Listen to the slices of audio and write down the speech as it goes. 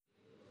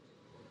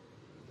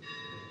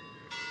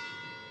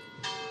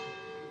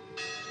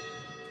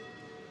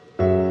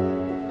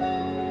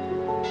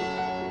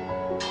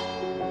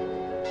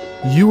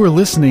You are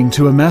listening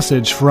to a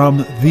message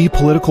from The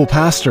Political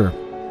Pastor.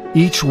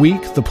 Each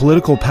week, the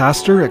political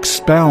pastor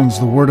expounds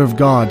the Word of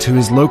God to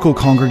his local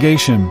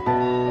congregation.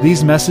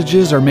 These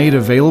messages are made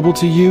available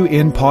to you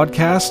in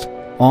podcast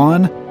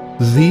on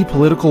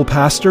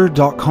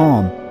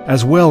thepoliticalpastor.com,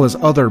 as well as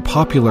other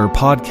popular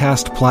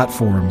podcast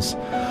platforms.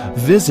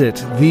 Visit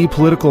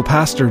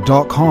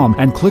thepoliticalpastor.com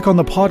and click on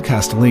the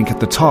podcast link at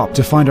the top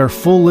to find our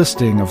full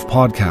listing of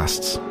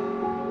podcasts.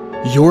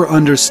 Your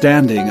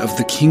understanding of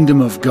the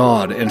kingdom of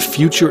God and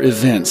future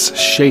events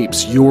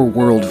shapes your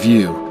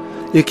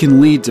worldview. It can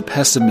lead to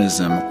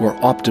pessimism or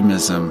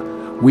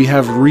optimism. We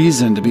have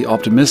reason to be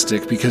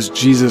optimistic because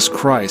Jesus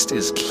Christ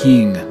is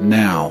King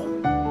now.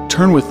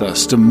 Turn with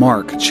us to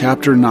Mark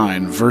chapter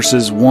 9,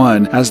 verses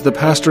 1, as the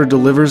pastor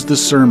delivers the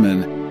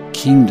sermon,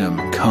 Kingdom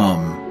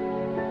Come.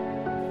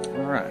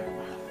 All right.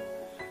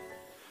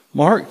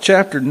 Mark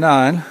chapter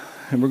 9.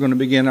 And we're going to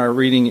begin our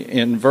reading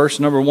in verse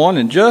number 1,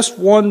 and just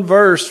one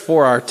verse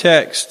for our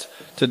text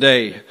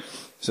today.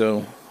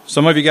 So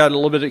some of you got a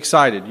little bit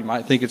excited. You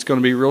might think it's going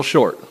to be real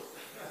short.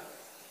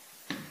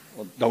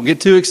 Well, don't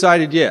get too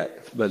excited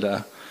yet,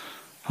 but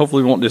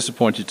hopefully we won't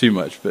disappoint you too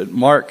much. But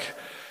Mark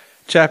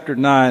chapter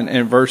 9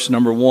 and verse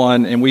number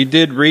 1, and we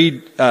did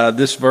read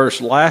this verse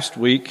last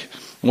week,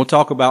 and we'll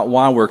talk about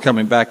why we're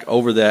coming back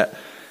over that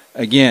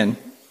again.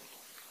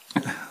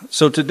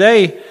 So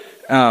today,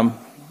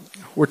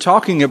 we're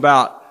talking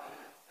about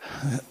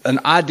an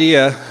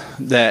idea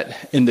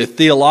that in the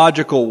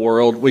theological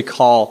world we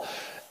call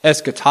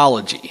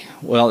eschatology.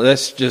 Well,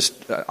 that's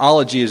just,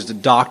 ology is the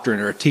doctrine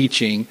or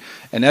teaching,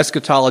 and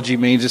eschatology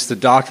means it's the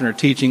doctrine or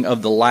teaching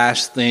of the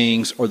last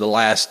things or the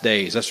last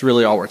days. That's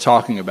really all we're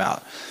talking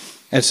about.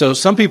 And so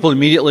some people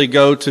immediately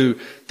go to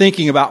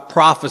thinking about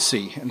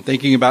prophecy and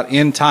thinking about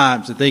end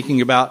times and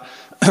thinking about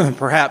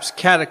perhaps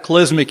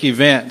cataclysmic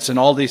events and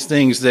all these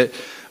things that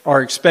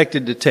are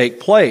expected to take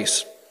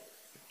place.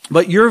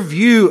 But your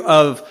view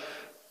of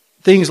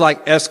things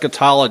like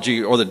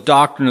eschatology or the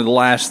doctrine of the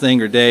last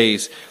thing or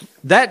days,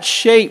 that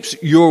shapes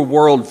your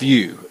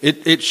worldview.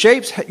 It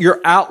shapes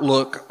your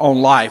outlook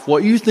on life.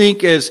 What you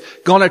think is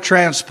going to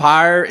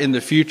transpire in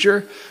the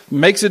future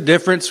makes a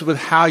difference with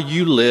how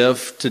you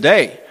live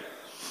today.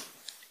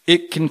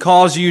 It can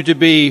cause you to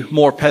be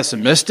more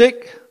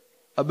pessimistic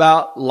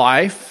about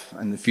life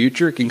in the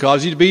future. It can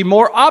cause you to be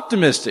more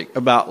optimistic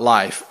about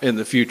life in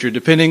the future,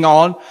 depending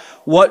on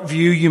what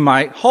view you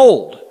might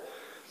hold.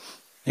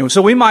 And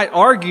so we might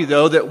argue,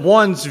 though, that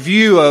one's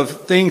view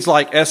of things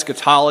like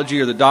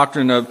eschatology or the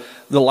doctrine of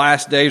the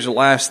last days or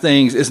last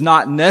things is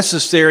not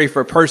necessary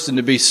for a person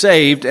to be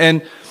saved,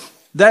 and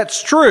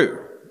that's true.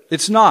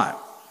 It's not.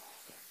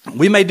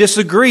 We may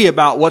disagree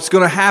about what's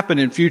going to happen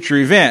in future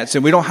events,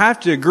 and we don't have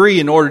to agree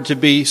in order to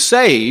be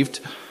saved,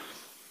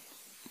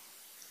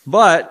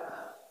 but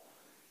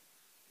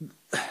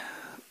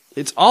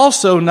it's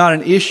also not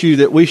an issue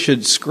that we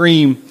should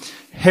scream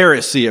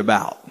heresy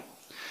about.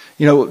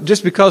 You know,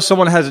 just because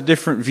someone has a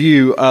different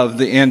view of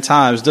the end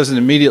times doesn't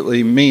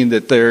immediately mean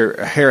that they're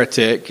a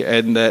heretic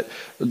and that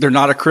they're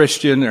not a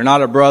Christian, they're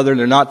not a brother,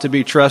 they're not to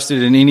be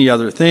trusted in any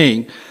other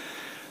thing.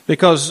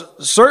 Because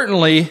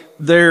certainly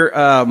there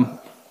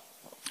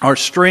are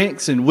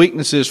strengths and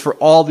weaknesses for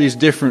all these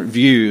different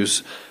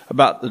views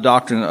about the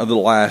doctrine of the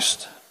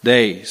last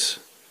days.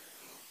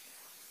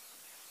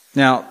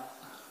 Now,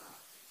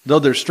 though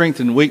there's strengths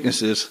and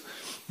weaknesses,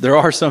 there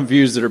are some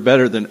views that are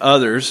better than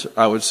others,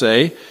 I would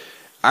say.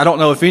 I don't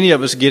know if any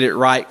of us get it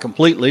right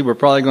completely. We're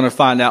probably going to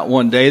find out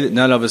one day that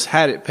none of us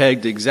had it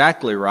pegged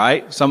exactly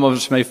right. Some of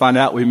us may find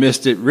out we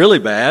missed it really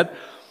bad.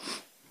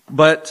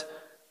 But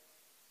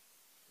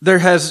there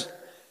has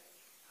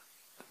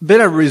been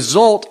a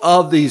result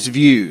of these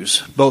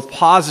views, both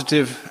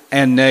positive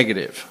and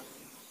negative.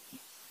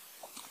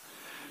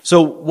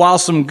 So while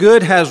some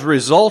good has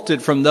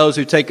resulted from those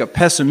who take a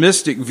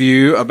pessimistic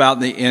view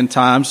about the end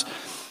times,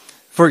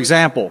 for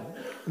example,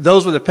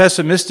 those with a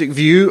pessimistic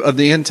view of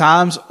the end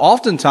times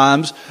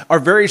oftentimes are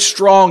very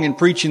strong in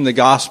preaching the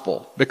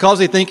gospel because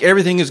they think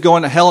everything is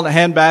going to hell in a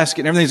handbasket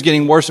and everything's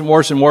getting worse and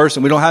worse and worse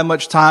and we don't have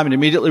much time and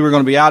immediately we're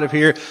going to be out of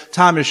here.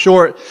 Time is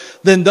short.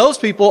 Then those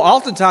people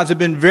oftentimes have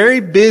been very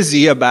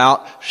busy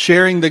about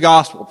sharing the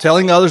gospel,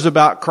 telling others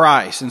about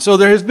Christ. And so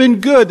there has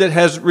been good that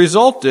has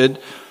resulted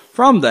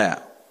from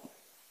that.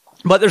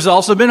 But there's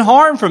also been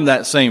harm from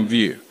that same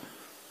view.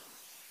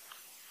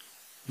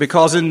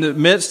 Because in the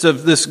midst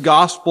of this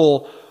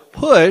gospel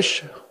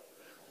push,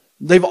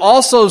 they've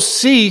also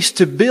ceased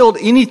to build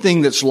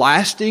anything that's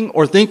lasting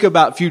or think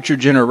about future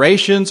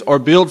generations or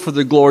build for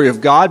the glory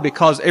of God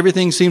because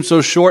everything seems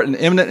so short and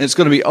imminent and it's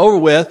going to be over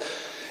with.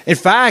 In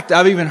fact,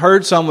 I've even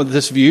heard some with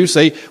this view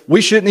say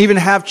we shouldn't even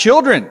have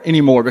children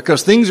anymore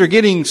because things are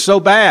getting so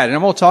bad. And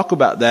I'm going to talk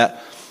about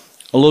that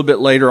a little bit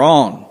later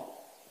on.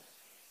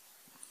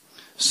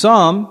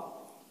 Some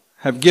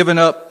have given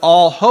up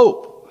all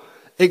hope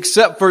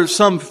except for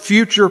some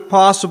future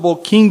possible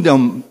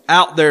kingdom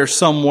out there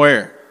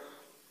somewhere.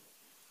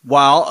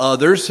 While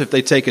others, if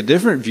they take a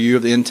different view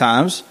of the end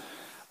times,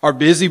 are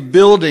busy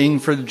building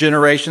for the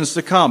generations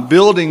to come,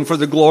 building for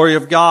the glory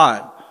of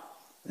God.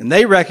 And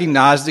they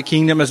recognize the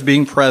kingdom as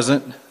being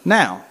present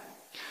now.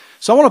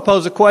 So I want to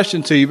pose a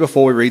question to you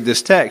before we read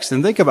this text,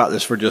 and think about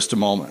this for just a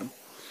moment.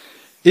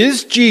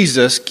 Is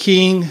Jesus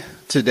king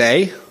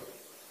today,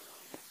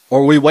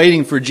 or are we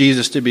waiting for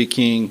Jesus to be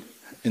king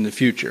in the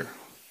future?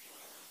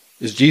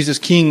 Is Jesus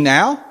king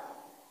now,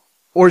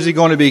 or is he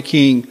going to be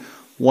king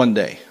one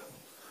day?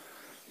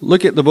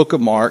 Look at the book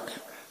of Mark,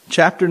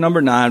 chapter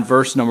number 9,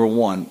 verse number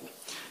 1.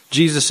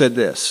 Jesus said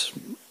this.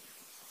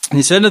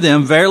 He said to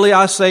them, "Verily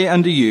I say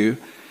unto you,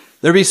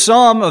 there be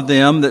some of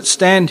them that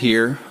stand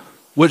here,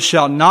 which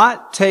shall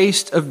not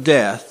taste of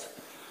death,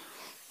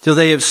 till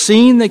they have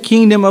seen the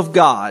kingdom of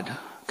God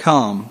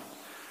come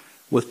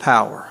with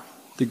power.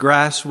 The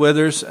grass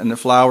withers and the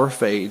flower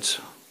fades,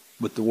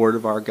 but the word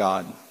of our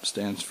God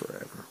stands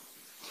forever."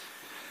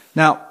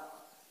 Now,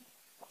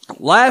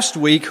 last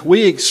week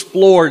we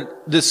explored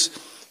this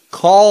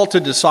call to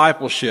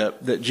discipleship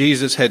that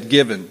Jesus had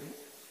given.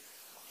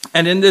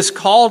 And in this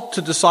call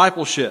to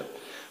discipleship,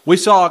 we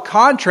saw a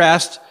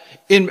contrast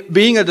in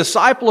being a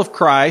disciple of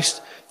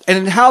Christ and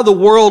in how the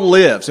world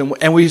lives.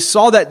 And we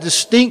saw that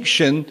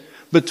distinction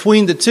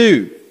between the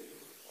two.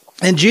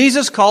 And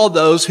Jesus called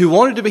those who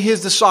wanted to be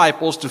his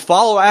disciples to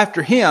follow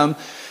after him,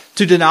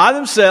 to deny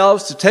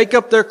themselves, to take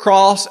up their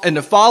cross, and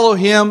to follow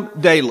him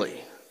daily.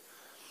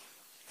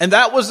 And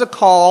that was the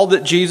call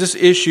that Jesus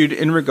issued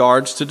in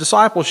regards to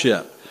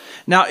discipleship.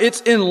 Now, it's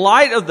in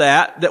light of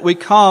that we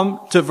come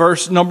to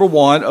verse number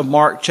 1 of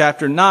Mark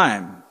chapter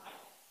 9.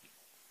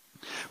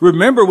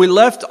 Remember, we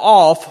left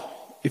off,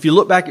 if you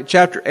look back at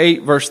chapter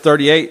 8, verse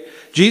 38,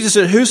 Jesus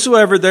said,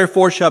 "Whosoever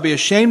therefore shall be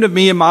ashamed of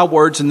me and my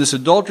words in this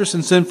adulterous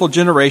and sinful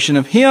generation,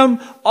 of him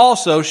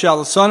also shall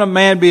the Son of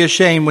Man be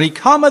ashamed when he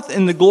cometh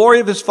in the glory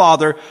of his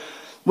Father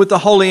with the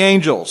holy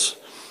angels."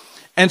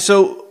 And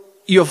so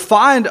you'll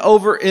find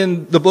over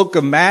in the book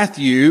of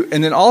Matthew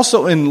and then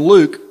also in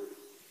Luke,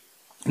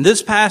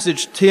 this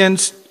passage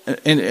tends,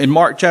 in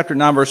Mark chapter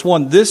 9, verse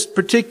 1, this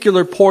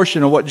particular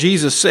portion of what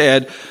Jesus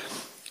said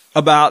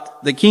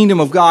about the kingdom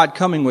of God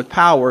coming with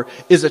power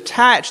is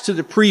attached to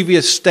the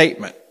previous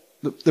statement,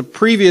 the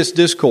previous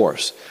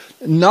discourse,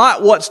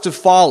 not what's to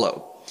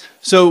follow.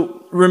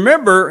 So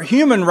remember,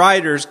 human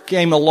writers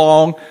came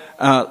along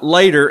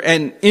later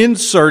and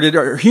inserted,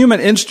 or human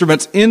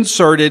instruments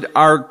inserted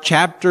our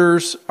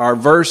chapters, our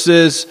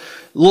verses,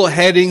 little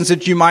headings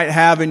that you might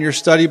have in your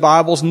study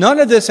Bibles. None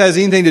of this has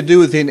anything to do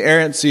with the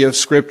inerrancy of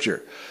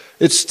Scripture.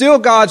 It's still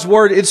God's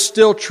Word. It's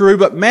still true.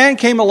 But man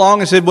came along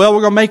and said, well,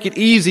 we're going to make it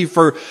easy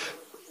for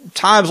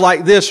times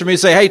like this for me to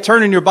say, hey,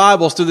 turn in your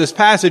Bibles to this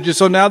passage. And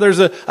so now there's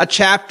a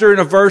chapter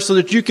and a verse so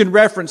that you can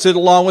reference it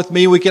along with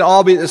me. We can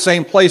all be at the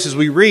same place as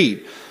we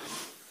read.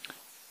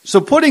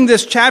 So putting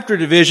this chapter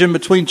division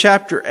between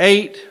chapter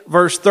 8,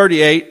 verse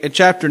 38, and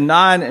chapter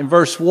 9 and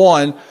verse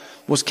 1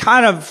 was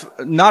kind of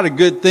not a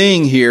good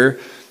thing here,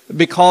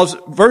 because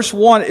verse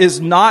 1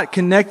 is not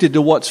connected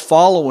to what's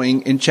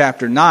following in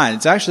chapter 9.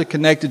 It's actually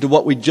connected to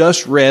what we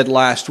just read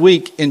last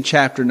week in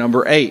chapter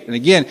number 8. And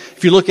again,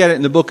 if you look at it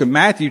in the book of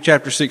Matthew,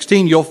 chapter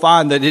 16, you'll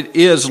find that it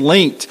is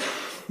linked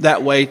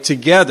that way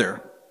together.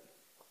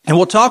 And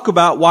we'll talk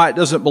about why it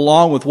doesn't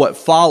belong with what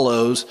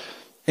follows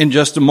in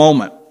just a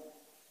moment.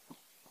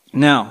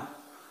 Now,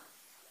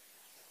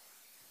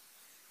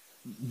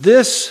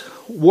 this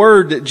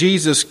word that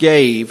Jesus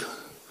gave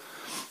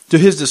to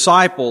his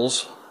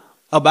disciples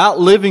about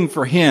living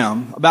for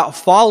him, about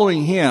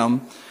following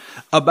him,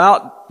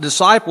 about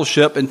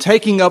discipleship and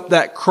taking up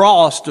that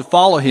cross to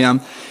follow him,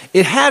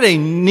 it had a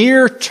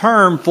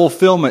near-term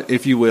fulfillment,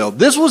 if you will.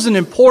 This was an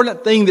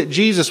important thing that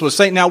Jesus was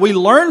saying. Now, we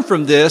learn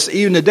from this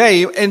even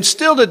today, and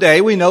still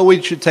today, we know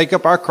we should take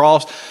up our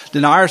cross,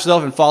 deny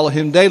ourselves, and follow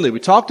him daily. We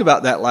talked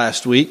about that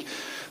last week.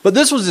 But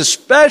this was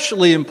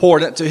especially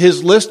important to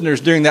his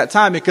listeners during that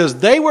time because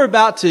they were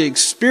about to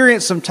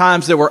experience some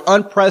times that were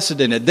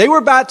unprecedented. They were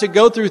about to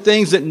go through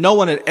things that no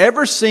one had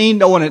ever seen,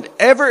 no one had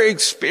ever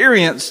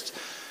experienced.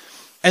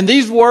 And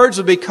these words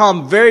would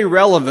become very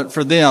relevant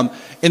for them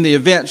in the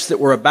events that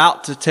were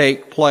about to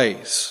take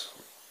place.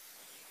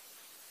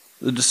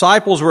 The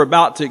disciples were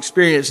about to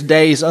experience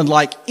days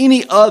unlike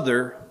any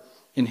other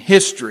in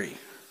history.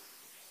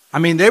 I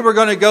mean, they were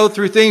going to go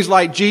through things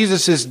like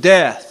Jesus'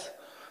 death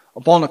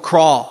upon the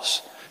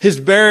cross, his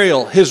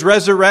burial, his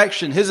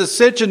resurrection, his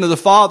ascension to the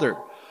Father,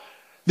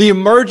 the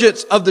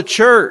emergence of the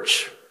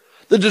church,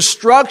 the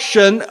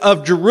destruction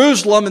of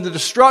Jerusalem and the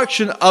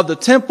destruction of the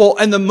temple,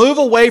 and the move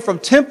away from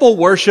temple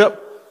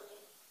worship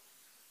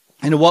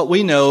into what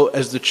we know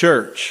as the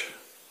church.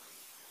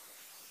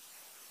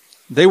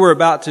 They were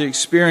about to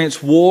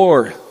experience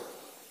war,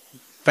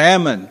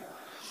 famine,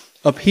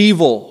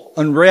 upheaval,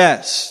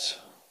 unrest,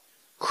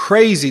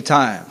 crazy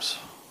times,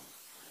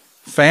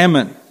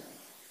 famine.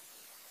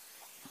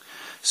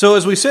 So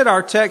as we said,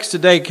 our text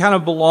today kind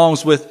of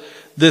belongs with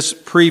this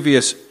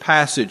previous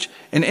passage.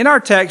 And in our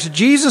text,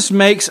 Jesus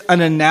makes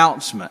an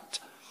announcement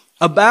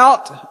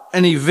about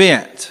an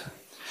event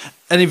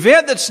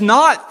that's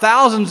not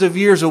thousands of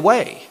years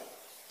away.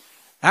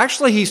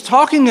 Actually, he's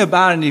talking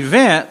about an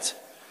event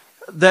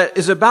that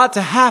is about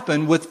to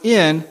happen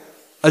within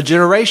a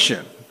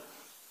generation.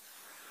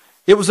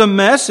 It was a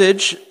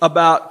message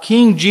about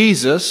King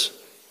Jesus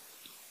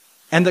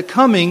and the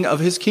coming of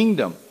his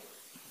kingdom.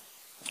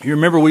 You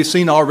remember we've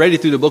seen already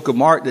through the book of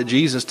Mark that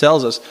Jesus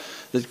tells us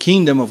the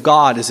kingdom of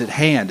God is at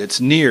hand.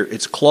 It's near.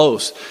 It's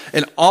close.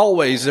 And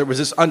always there was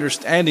this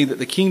understanding that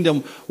the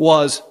kingdom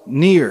was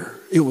near.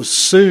 It was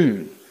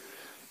soon.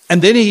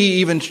 And then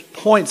he even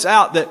points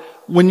out that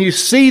when you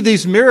see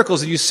these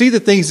miracles and you see the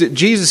things that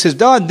Jesus has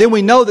done, then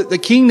we know that the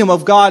kingdom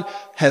of God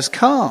has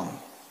come.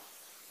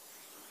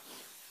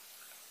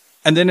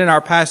 And then in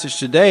our passage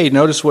today,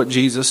 notice what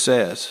Jesus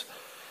says.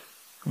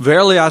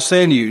 Verily I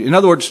say unto you, in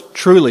other words,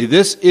 truly,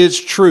 this is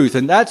truth,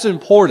 and that's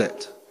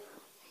important.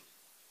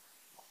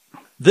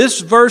 This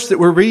verse that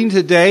we're reading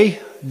today,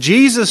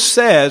 Jesus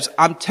says,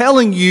 I'm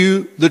telling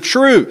you the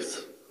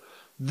truth.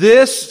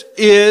 This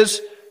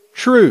is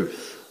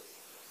truth.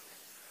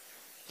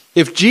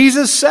 If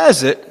Jesus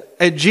says it,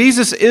 and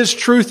Jesus is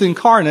truth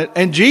incarnate,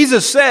 and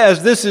Jesus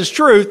says this is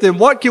truth, then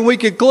what can we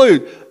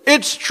conclude?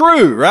 It's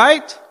true,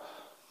 right?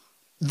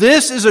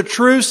 This is a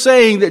true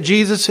saying that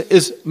Jesus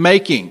is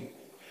making.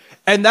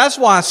 And that's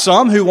why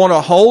some who want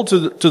to hold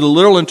to the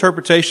literal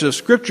interpretation of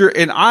Scripture,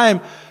 and I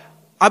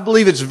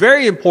believe it's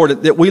very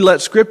important that we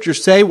let Scripture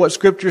say what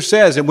Scripture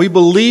says, and we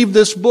believe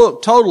this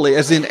book totally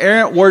as the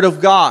inerrant Word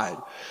of God.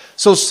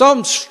 So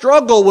some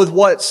struggle with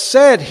what's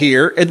said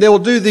here, and they will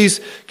do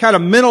these kind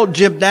of mental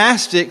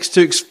gymnastics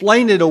to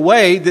explain it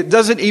away that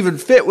doesn't even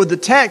fit with the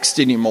text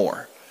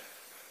anymore.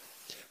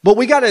 But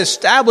we got to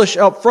establish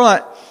up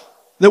front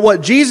that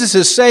what Jesus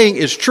is saying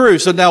is true.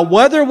 So now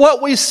whether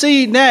what we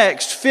see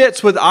next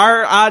fits with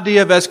our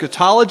idea of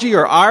eschatology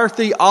or our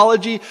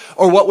theology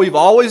or what we've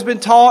always been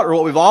taught or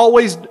what we've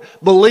always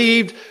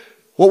believed,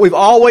 what we've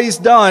always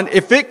done,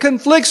 if it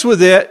conflicts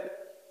with it,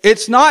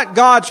 it's not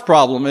God's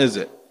problem, is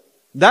it?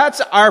 That's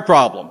our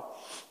problem.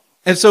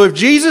 And so if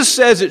Jesus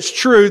says it's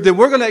true, then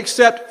we're going to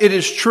accept it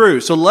is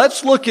true. So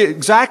let's look at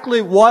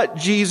exactly what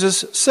Jesus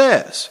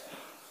says.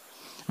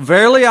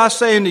 Verily I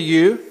say unto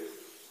you,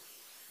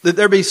 that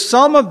there be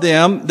some of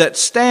them that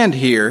stand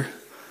here,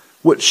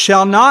 which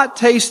shall not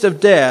taste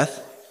of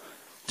death,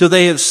 till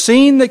they have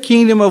seen the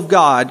kingdom of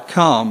God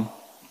come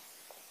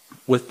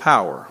with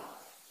power.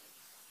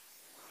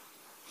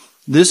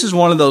 This is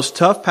one of those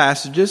tough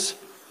passages.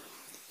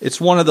 It's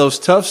one of those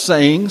tough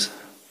sayings.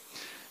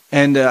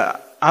 And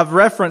I've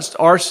referenced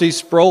R.C.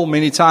 Sproul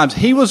many times.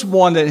 He was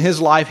one that in his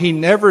life, he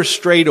never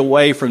strayed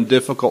away from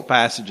difficult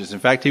passages. In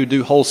fact, he would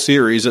do whole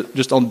series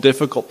just on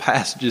difficult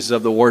passages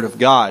of the Word of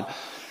God.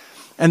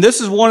 And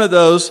this is one of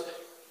those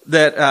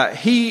that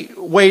he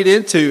waded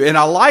into. And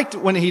I liked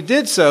when he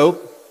did so.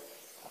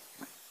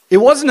 It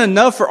wasn't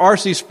enough for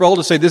R.C. Sproul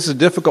to say this is a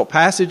difficult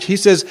passage. He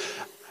says,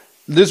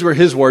 these were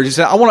his words. He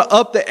said, I want to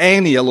up the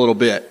ante a little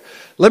bit.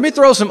 Let me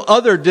throw some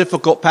other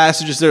difficult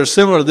passages that are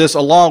similar to this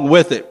along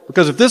with it.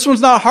 Because if this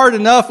one's not hard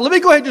enough, let me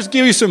go ahead and just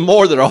give you some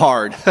more that are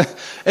hard.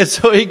 And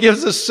so he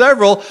gives us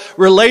several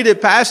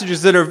related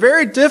passages that are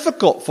very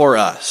difficult for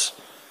us.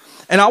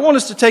 And I want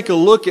us to take a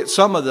look at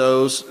some of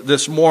those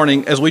this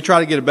morning as we try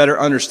to get a better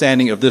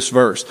understanding of this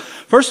verse.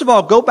 First of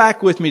all, go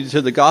back with me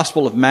to the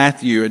Gospel of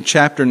Matthew in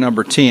chapter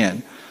number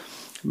 10.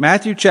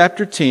 Matthew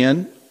chapter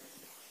 10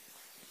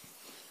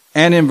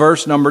 and in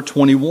verse number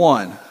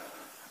 21.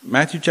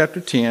 Matthew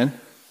chapter 10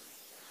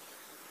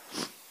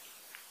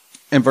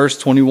 and verse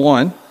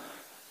 21.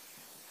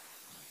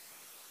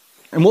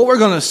 And what we're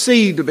going to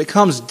see that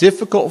becomes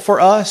difficult for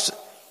us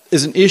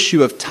is an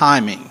issue of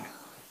timing.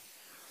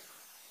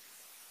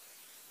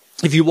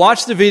 If you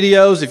watch the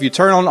videos, if you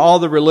turn on all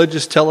the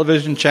religious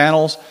television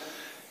channels,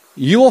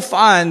 you will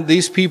find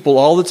these people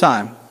all the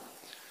time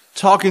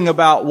talking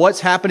about what's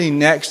happening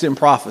next in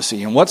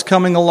prophecy and what's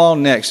coming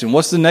along next and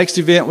what's the next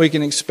event we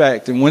can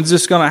expect and when's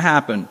this going to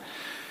happen.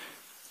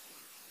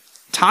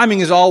 Timing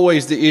is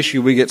always the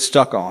issue we get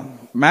stuck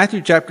on.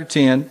 Matthew chapter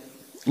 10,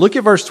 look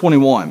at verse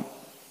 21.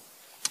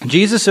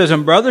 Jesus says,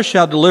 and brother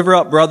shall deliver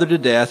up brother to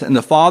death, and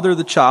the father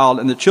the child,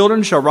 and the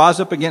children shall rise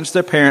up against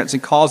their parents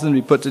and cause them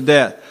to be put to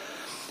death.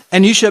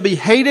 And you shall be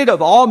hated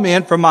of all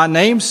men for my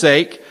name's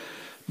sake,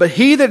 but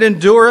he that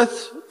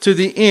endureth to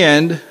the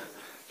end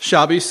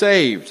shall be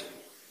saved.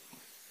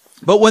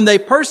 But when they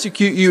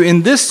persecute you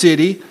in this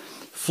city,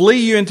 flee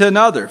you into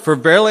another. For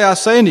verily I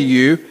say unto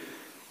you,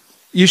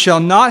 you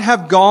shall not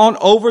have gone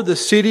over the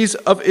cities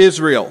of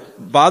Israel.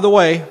 By the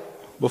way,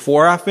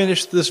 before I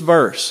finish this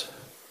verse,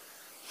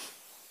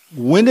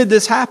 when did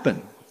this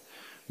happen?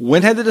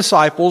 When had the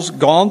disciples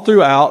gone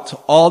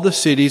throughout all the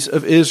cities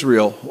of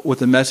Israel with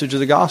the message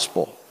of the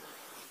gospel?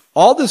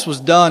 All this was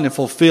done and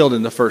fulfilled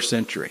in the first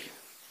century.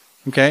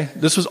 Okay?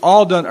 This was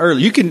all done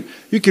early. You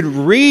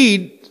can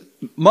read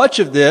much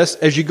of this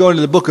as you go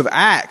into the book of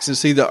Acts and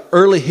see the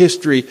early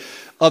history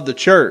of the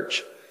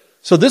church.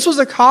 So this was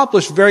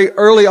accomplished very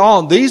early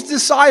on. These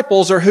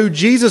disciples are who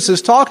Jesus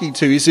is talking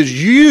to. He says,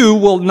 you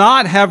will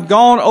not have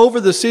gone over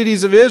the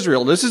cities of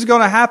Israel. This is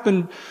going to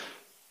happen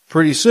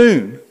pretty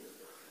soon.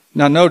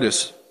 Now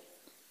notice,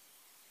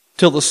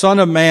 till the Son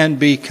of Man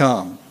be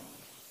come.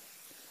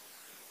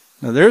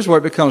 Now there's where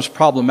it becomes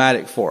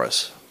problematic for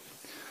us.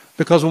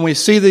 Because when we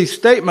see these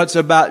statements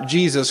about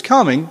Jesus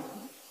coming,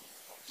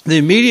 the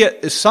immediate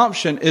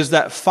assumption is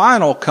that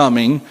final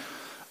coming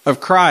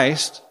of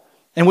Christ.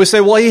 And we say,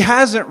 well, he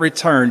hasn't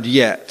returned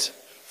yet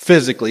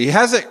physically. He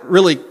hasn't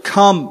really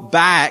come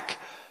back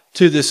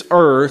to this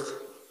earth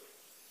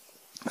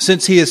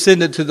since he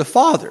ascended to the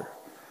Father.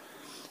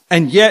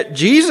 And yet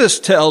Jesus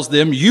tells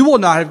them, you will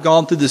not have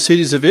gone through the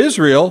cities of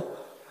Israel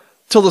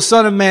till the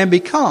Son of Man be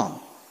come.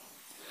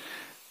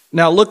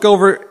 Now look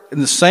over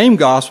in the same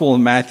gospel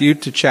in Matthew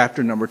to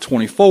chapter number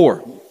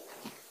 24.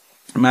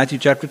 Matthew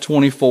chapter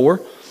 24.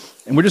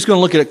 And we're just going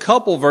to look at a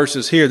couple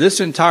verses here.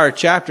 This entire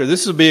chapter,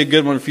 this will be a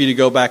good one for you to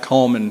go back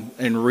home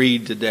and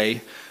read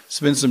today.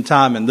 Spend some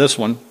time in this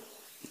one.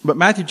 But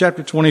Matthew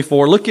chapter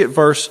 24, look at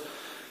verse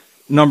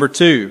number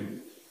 2.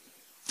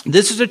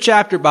 This is a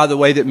chapter, by the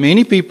way, that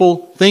many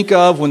people think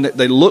of when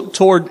they look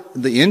toward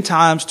the end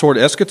times, toward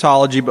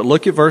eschatology. But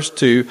look at verse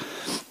 2.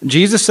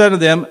 Jesus said to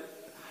them,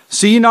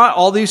 see ye not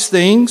all these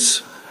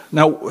things?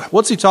 Now,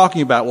 what's he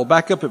talking about? Well,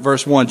 back up at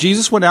verse 1.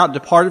 Jesus went out and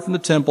departed from the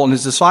temple, and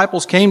his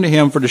disciples came to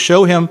him for to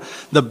show him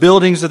the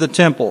buildings of the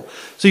temple.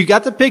 So you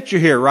got the picture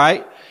here,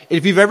 right?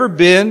 If you've ever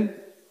been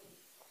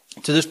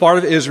to this part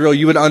of Israel,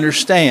 you would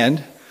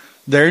understand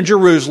there in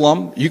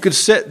Jerusalem, you could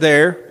sit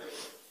there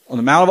on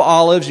the Mount of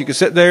Olives. You could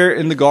sit there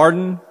in the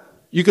garden.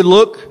 You could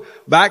look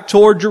back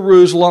toward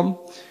Jerusalem.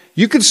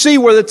 You could see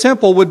where the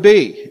temple would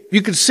be.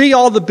 You could see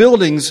all the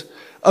buildings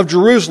of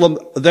Jerusalem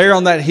there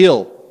on that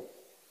hill.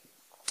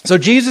 So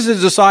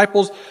Jesus'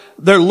 disciples,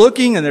 they're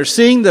looking and they're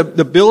seeing the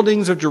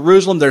buildings of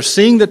Jerusalem. They're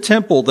seeing the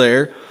temple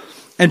there.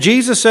 And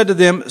Jesus said to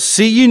them,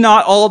 see ye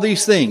not all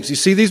these things? You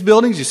see these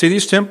buildings? You see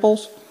these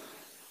temples?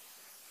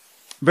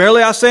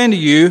 Verily I say unto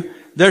you,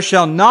 there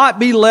shall not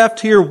be left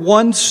here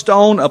one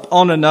stone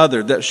upon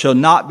another that shall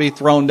not be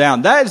thrown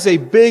down. That is a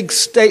big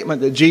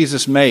statement that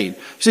Jesus made.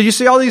 He said, you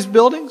see all these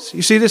buildings?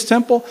 You see this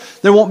temple?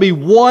 There won't be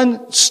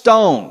one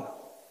stone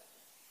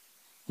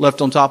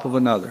left on top of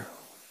another.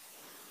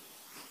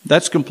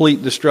 That's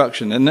complete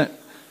destruction, isn't it?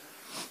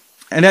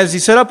 And as he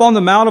sat up on the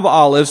Mount of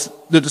Olives,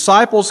 the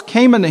disciples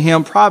came unto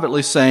him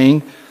privately,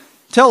 saying,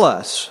 tell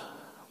us,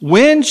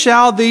 when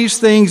shall these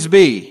things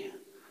be?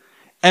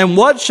 And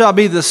what shall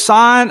be the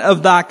sign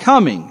of thy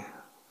coming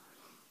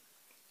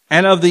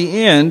and of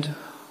the end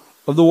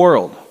of the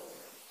world?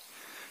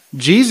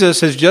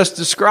 Jesus has just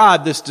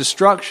described this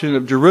destruction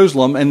of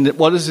Jerusalem, and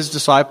what does his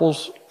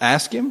disciples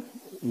ask him?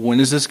 When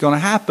is this going to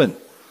happen?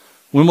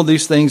 When will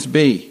these things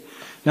be?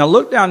 Now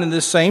look down in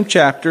this same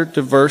chapter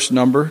to verse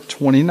number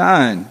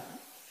 29.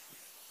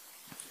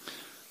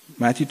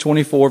 Matthew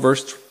 24,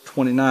 verse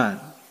 29.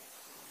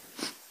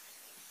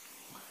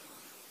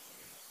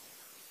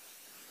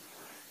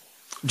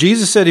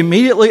 Jesus said,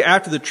 immediately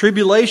after the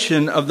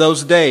tribulation of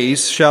those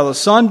days shall the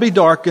sun be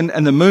darkened,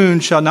 and the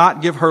moon shall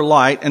not give her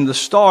light, and the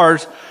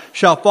stars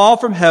shall fall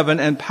from heaven,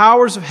 and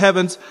powers of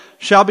heavens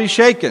shall be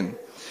shaken.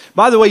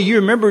 By the way, you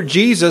remember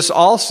Jesus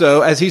also,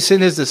 as he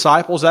sent his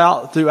disciples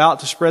out throughout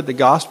to spread the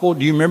gospel,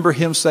 do you remember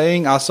him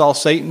saying, I saw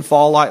Satan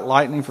fall like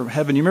lightning from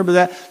heaven? You remember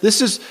that?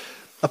 This is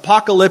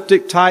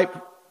apocalyptic type,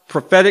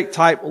 prophetic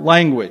type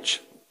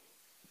language.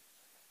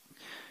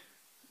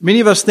 Many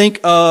of us think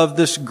of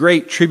this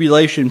great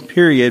tribulation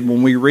period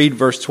when we read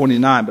verse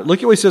 29. But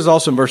look at what he says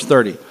also in verse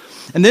 30.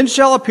 And then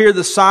shall appear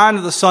the sign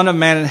of the Son of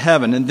Man in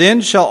heaven. And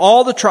then shall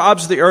all the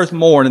tribes of the earth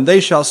mourn. And they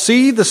shall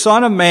see the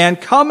Son of Man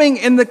coming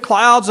in the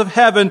clouds of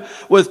heaven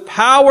with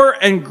power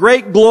and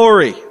great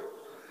glory.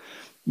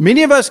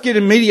 Many of us get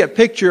an immediate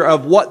picture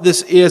of what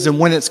this is and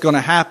when it's going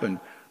to happen.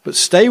 But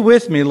stay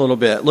with me a little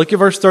bit. Look at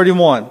verse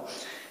 31.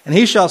 And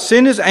he shall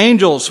send his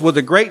angels with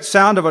a great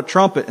sound of a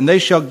trumpet, and they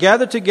shall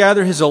gather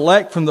together his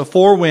elect from the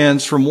four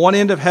winds, from one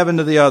end of heaven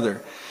to the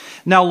other.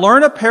 Now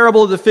learn a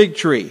parable of the fig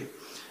tree.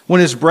 When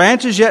his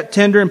branch is yet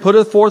tender and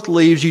putteth forth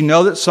leaves, you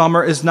know that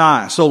summer is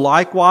nigh. So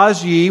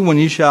likewise ye, when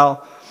ye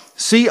shall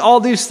see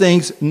all these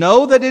things,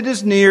 know that it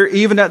is near,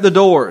 even at the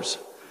doors.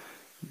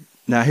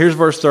 Now here's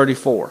verse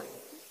 34.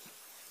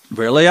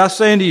 Verily I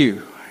say unto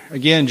you,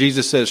 again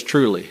Jesus says,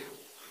 truly,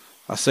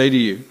 I say to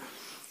you,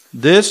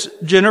 this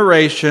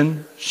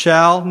generation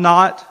shall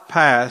not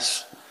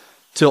pass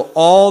till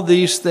all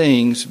these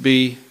things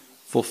be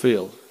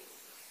fulfilled.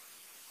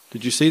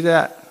 Did you see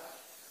that?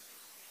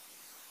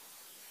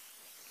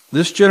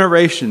 This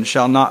generation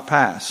shall not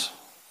pass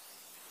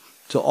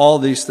till all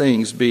these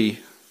things be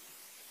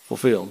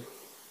fulfilled.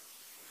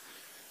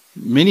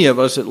 Many of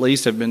us, at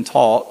least, have been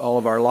taught all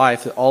of our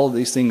life that all of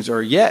these things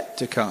are yet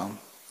to come.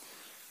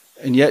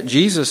 And yet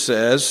Jesus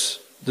says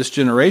this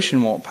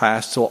generation won't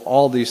pass till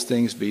all these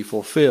things be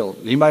fulfilled.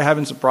 Anybody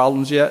having some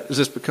problems yet? Is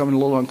this becoming a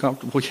little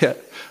uncomfortable yet?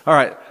 All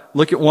right,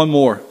 look at one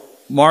more.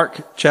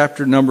 Mark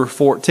chapter number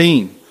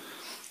 14.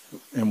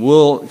 And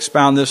we'll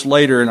expound this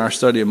later in our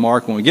study of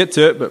Mark when we get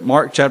to it. But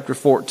Mark chapter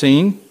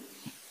 14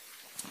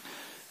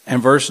 and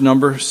verse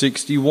number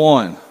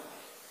 61.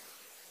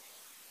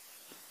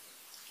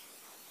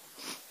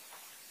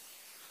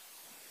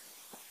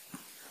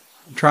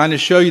 I'm trying to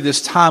show you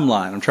this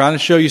timeline. I'm trying to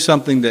show you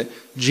something that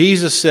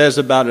Jesus says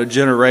about a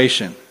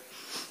generation.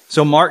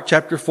 So Mark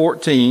chapter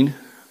 14,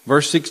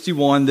 Verse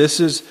 61, this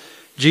is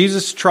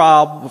Jesus'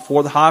 trial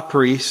before the high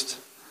priest.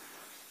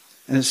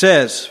 And it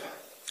says,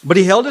 "But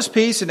he held his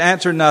peace and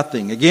answered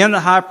nothing. Again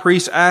the high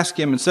priest asked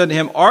him and said to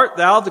him, 'Art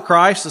thou the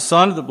Christ, the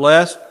Son of the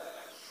Blessed?'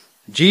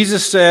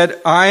 Jesus said,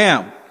 'I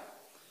am.'"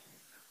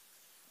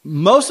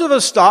 Most of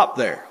us stop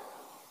there.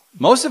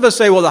 Most of us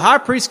say, well, the high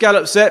priest got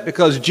upset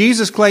because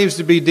Jesus claims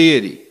to be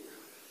deity.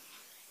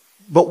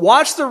 But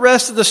watch the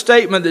rest of the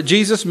statement that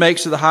Jesus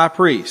makes to the high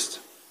priest.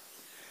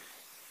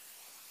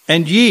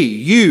 "And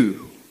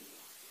you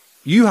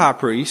high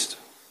priest,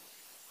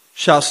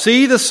 shall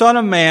see the Son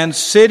of Man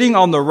sitting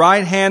on the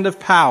right hand of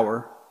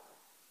power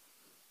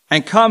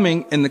and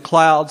coming in the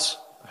clouds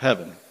of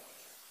heaven."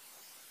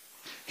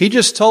 He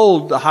just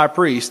told the high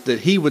priest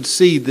that he would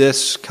see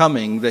this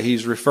coming that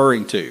he's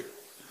referring to.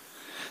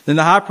 Then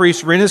the high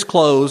priest rent his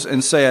clothes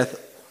and saith,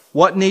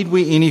 "What need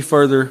we any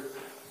further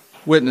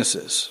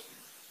witnesses?"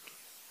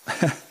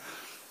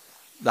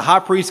 The high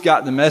priest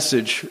got the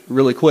message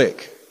really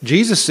quick.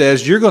 Jesus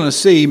says, you're going to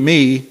see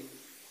me,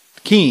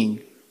 King,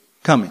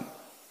 coming.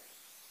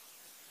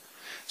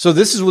 So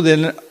this is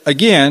within,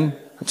 again,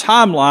 a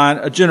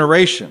timeline, a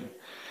generation.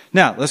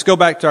 Now, let's go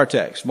back to our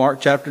text. Mark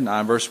chapter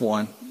 9, verse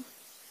 1.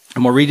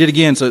 I'm going to read it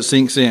again so it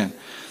sinks in.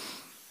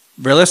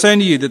 "Verily I say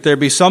unto you, that there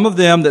be some of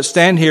them that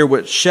stand here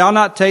which shall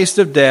not taste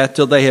of death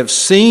till they have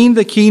seen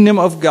the kingdom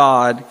of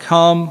God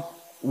come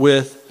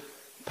with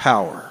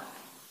power."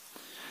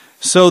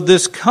 So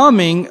this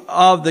coming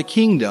of the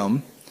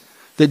kingdom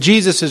that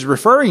Jesus is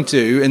referring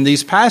to in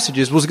these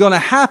passages was going to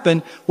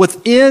happen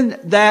within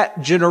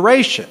that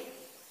generation.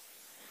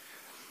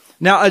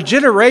 Now, a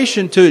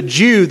generation to a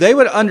Jew, they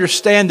would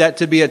understand that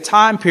to be a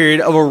time period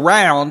of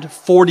around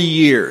 40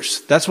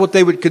 years. That's what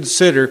they would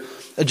consider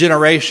a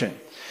generation.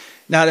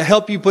 Now, to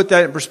help you put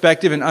that in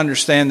perspective and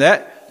understand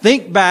that,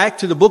 think back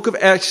to the book of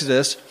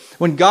Exodus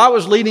when God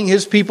was leading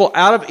his people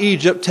out of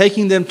Egypt,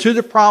 taking them to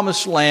the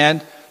promised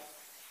land.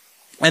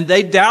 And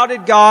they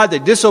doubted God, they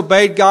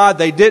disobeyed God,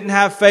 they didn't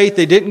have faith,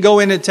 they didn't go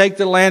in and take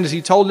the land as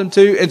he told them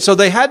to. And so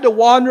they had to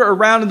wander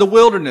around in the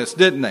wilderness,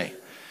 didn't they?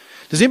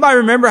 Does anybody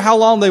remember how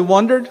long they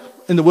wandered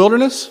in the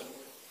wilderness?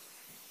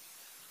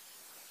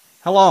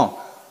 How long?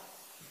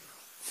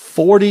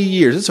 40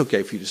 years. It's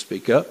okay for you to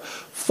speak up.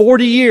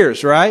 40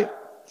 years, right?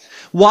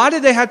 Why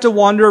did they have to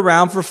wander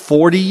around for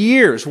 40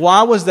 years?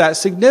 Why was that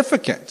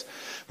significant?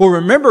 Well,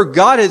 remember,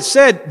 God had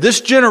said,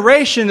 this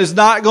generation is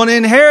not going to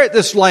inherit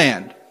this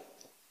land.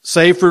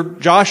 Save for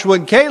Joshua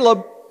and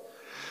Caleb.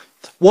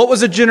 What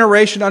was a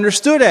generation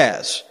understood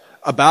as?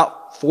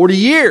 About 40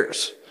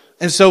 years.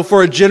 And so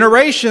for a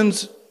generation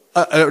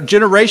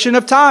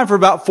of time, for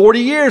about 40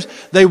 years,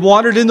 they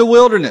wandered in the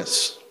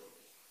wilderness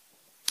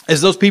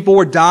as those people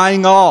were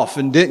dying off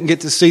and didn't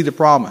get to see the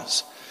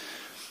promise.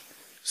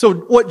 So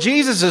what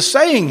Jesus is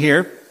saying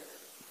here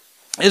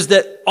is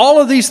that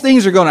all of these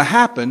things are going to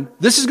happen.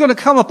 This is going to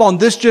come upon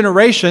this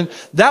generation.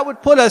 That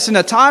would put us in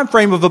a time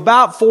frame of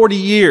about 40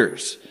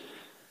 years.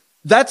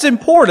 That's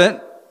important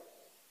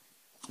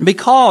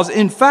because,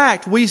 in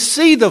fact, we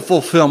see the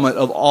fulfillment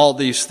of all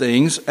these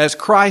things, as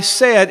Christ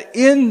said,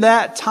 in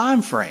that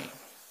time frame.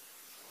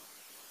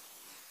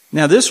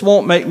 Now, this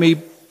won't make me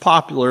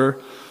popular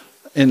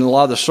in a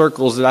lot of the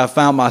circles that I've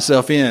found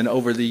myself in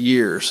over the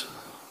years.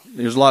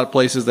 There's a lot of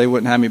places they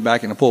wouldn't have me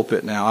back in the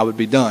pulpit now. I would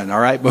be done, all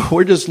right? But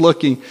we're just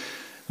looking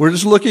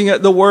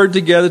at the Word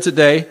together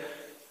today.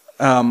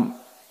 But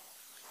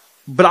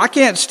I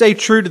can't stay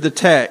true to the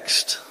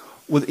text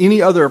with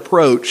any other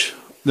approach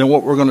than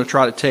what we're going to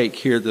try to take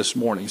here this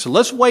morning. So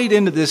let's wade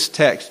into this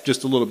text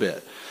just a little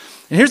bit.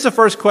 And here's the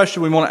first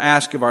question we want to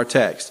ask of our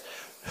text.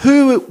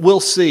 Who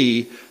will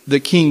see the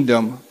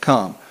kingdom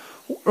come?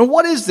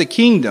 What is the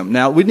kingdom?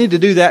 Now, we need to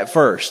do that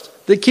first.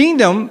 The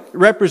kingdom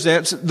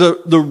represents the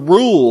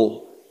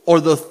rule or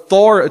the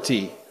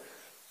authority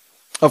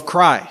of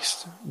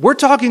Christ. We're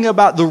talking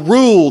about the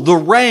rule, the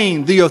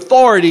reign, the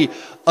authority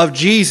of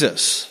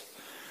Jesus.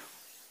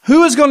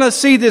 Who is going to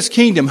see this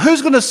kingdom?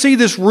 Who's going to see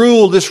this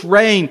rule, this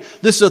reign,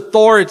 this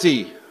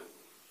authority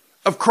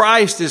of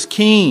Christ as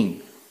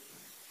King?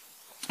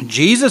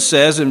 Jesus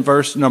says in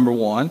verse number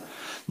 1,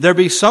 there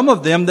be some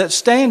of them that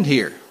stand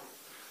here.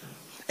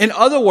 In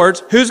other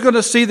words, who's going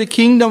to see the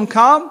kingdom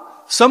come?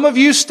 Some of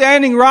you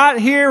standing right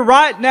here,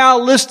 right now,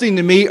 listening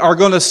to me are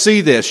going to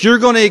see this. You're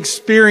going to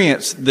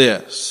experience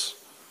this.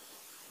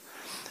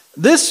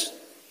 This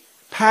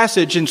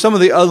passage and some of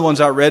the other ones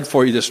I read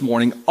for you this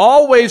morning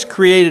always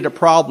created a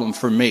problem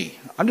for me.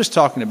 I'm just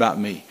talking about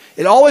me.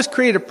 It always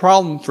created a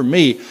problem for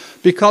me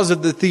because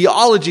of the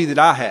theology that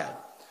I had,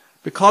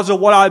 because of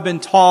what I've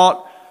been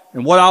taught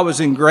and what I was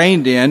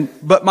ingrained in.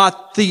 But my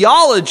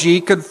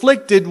theology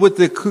conflicted with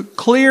the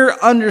clear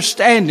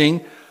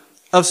understanding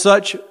of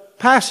such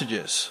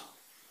passages.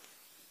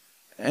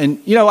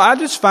 And, I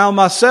just found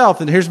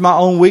myself, and here's my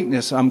own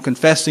weakness I'm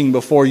confessing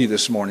before you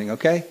this morning,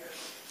 okay?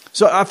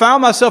 So I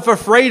found myself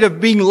afraid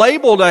of being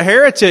labeled a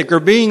heretic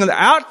or being an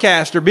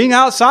outcast or being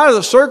outside of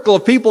the circle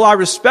of people I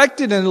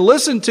respected and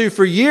listened to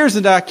for years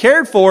and that I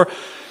cared for.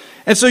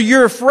 And so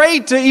you're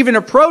afraid to even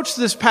approach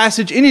this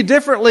passage any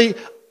differently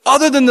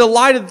other than the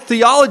light of the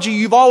theology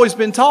you've always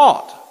been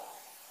taught.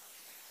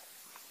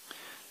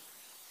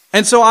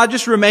 And so I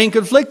just remained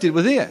conflicted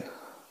within.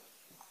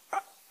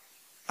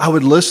 I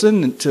would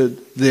listen to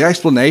the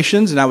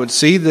explanations and I would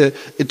see the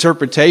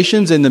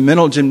interpretations and the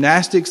mental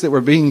gymnastics that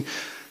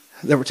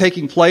were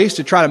taking place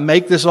to try to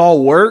make this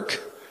all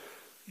work,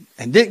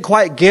 and didn't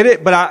quite get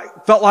it, but I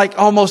felt like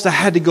almost I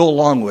had to go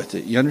along with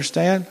it. You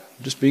understand?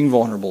 I'm just being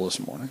vulnerable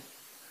this morning.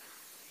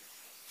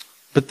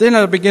 But then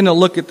I began to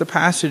look at the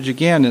passage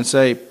again and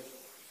say,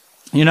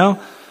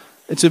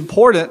 it's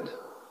important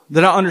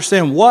that I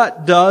understand,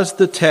 what does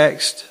the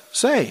text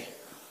say?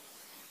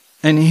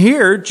 And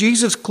here,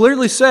 Jesus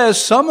clearly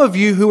says, some of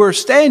you who are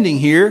standing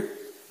here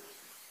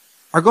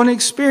are going to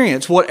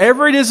experience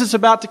whatever it is that's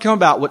about to come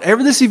about,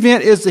 whatever this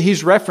event is that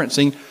he's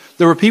referencing,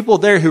 there were people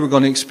there who were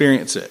going to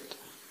experience it.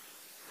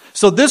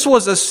 So this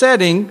was a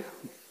setting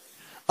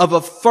of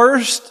a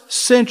first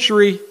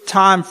century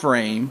time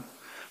frame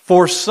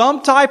for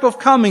some type of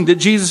coming that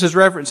Jesus is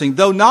referencing,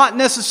 though not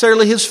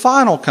necessarily his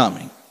final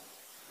coming.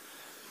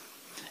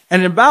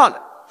 And in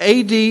about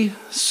AD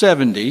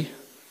 70,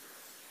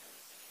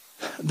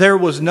 there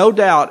was no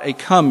doubt a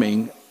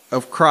coming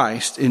of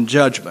Christ in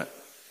judgment.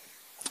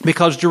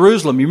 Because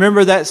Jerusalem, you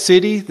remember that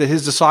city that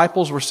his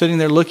disciples were sitting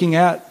there looking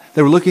at?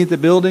 They were looking at the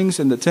buildings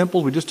and the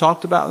temples. We just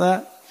talked about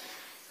that.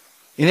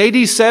 In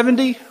AD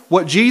 70,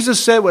 what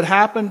Jesus said would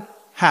happen,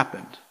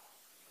 happened.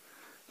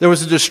 There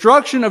was a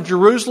destruction of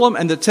Jerusalem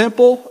and the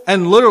temple,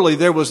 and literally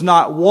there was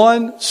not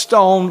one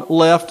stone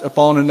left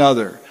upon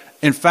another.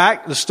 In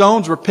fact, the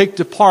stones were picked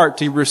apart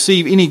to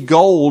receive any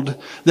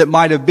gold that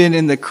might have been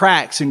in the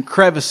cracks and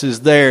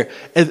crevices there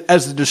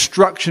as the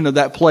destruction of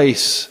that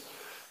place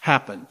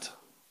happened.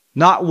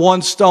 Not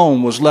one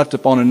stone was left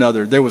upon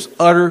another. There was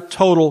utter,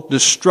 total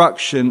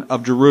destruction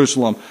of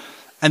Jerusalem,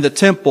 and the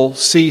temple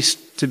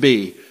ceased to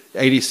be.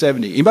 AD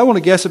 70. Anybody want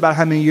to guess about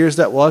how many years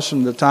that was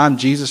from the time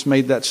Jesus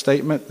made that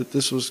statement that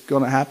this was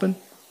going to happen?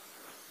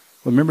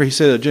 Well, remember he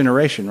said a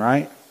generation,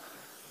 right?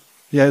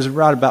 Yeah, it was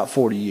right about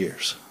 40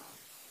 years.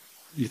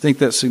 You think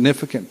that's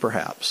significant,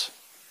 perhaps?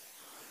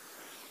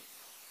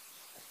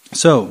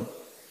 So,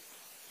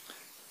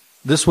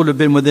 this would have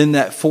been within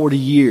that 40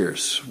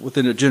 years,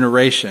 within a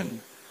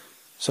generation.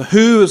 So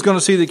who is going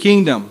to see the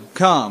kingdom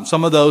come?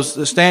 Some of those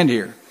that stand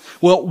here.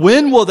 Well,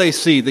 when will they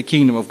see the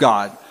kingdom of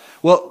God?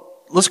 Well,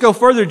 let's go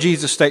further,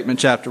 Jesus' statement,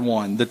 chapter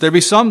 1. That there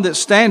be some that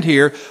stand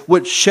here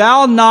which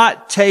shall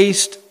not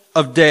taste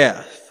of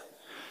death.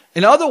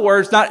 In other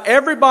words, not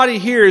everybody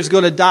here is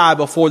going to die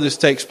before this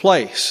takes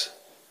place.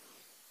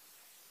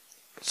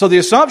 So the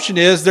assumption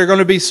is there are going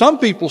to be some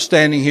people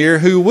standing here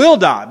who will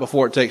die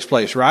before it takes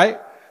place, right?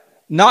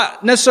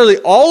 Not necessarily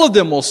all of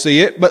them will see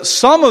it, but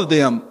some of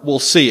them will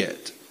see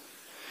it.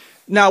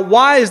 Now,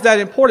 why is that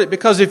important?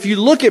 Because if you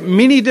look at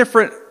many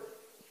different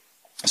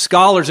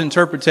scholars'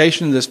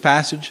 interpretation of this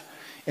passage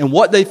and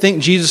what they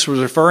think Jesus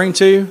was referring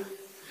to,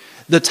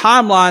 the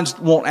timelines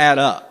won't add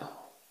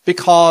up.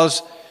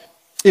 Because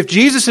if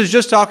Jesus is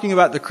just talking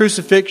about the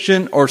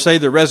crucifixion or, say,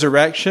 the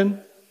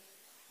resurrection,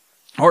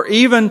 or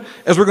even,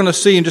 as we're going to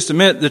see in just a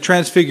minute, the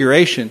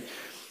transfiguration,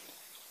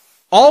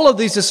 all of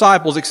these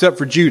disciples, except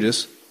for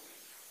Judas,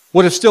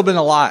 would have still been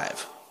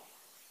alive.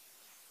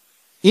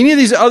 Any of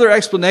these other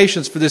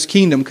explanations for this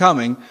kingdom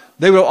coming,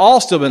 they would have all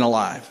still been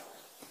alive.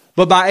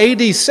 But by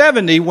AD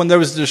 70, when there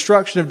was the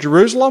destruction of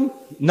Jerusalem,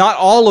 not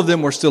all of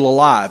them were still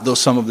alive, though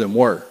some of them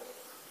were.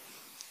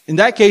 In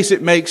that case,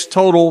 it makes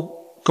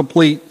total,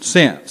 complete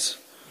sense.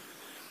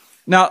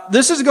 Now,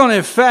 this is going to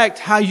affect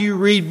how you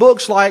read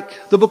books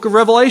like the book of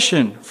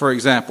Revelation, for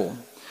example.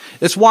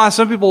 It's why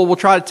some people will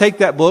try to take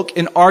that book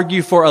and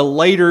argue for a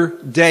later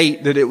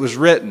date that it was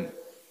written.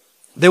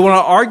 They want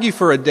to argue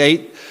for a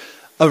date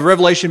of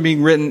Revelation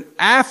being written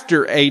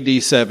after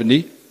AD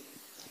 70,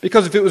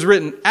 because if it was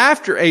written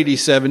after AD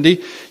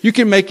 70, you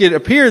can make it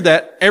appear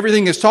that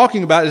everything it's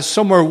talking about is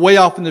somewhere way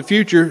off in the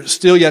future,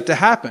 still yet to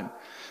happen.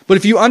 But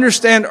if you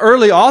understand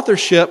early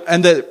authorship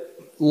and that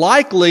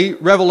likely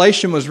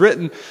Revelation was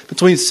written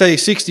between, say,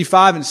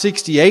 65 and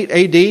 68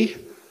 AD,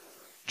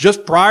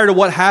 just prior to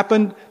what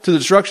happened to the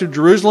destruction of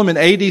Jerusalem in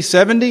AD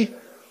 70,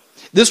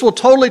 this will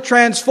totally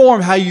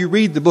transform how you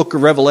read the book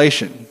of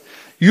Revelation.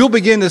 You'll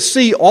begin to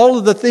see all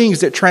of the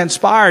things that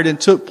transpired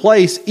and took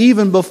place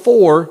even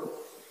before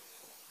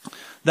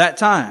that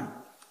time,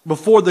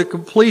 before the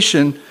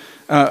completion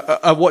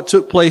of what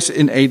took place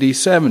in AD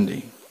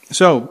 70.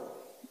 So,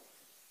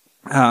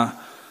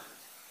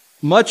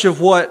 much of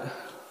what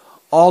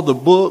all the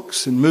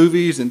books and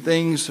movies and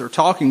things are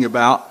talking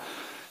about,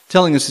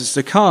 telling us is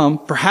to come,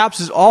 perhaps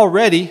is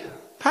already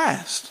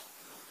past.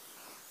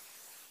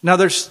 Now,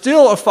 there's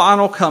still a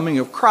final coming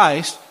of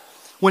Christ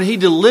when He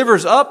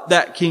delivers up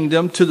that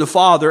kingdom to the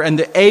Father and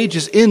the age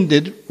is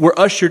ended, we're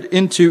ushered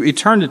into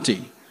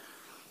eternity.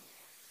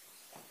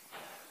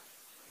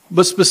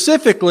 But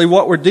specifically,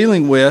 what we're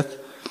dealing with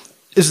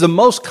is the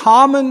most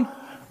common,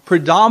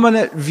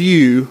 predominant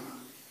view,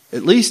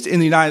 at least in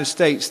the United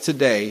States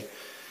today,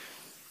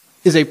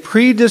 is a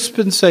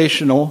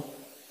pre-dispensational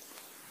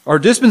or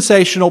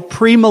dispensational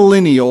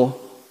premillennial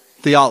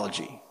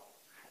theology.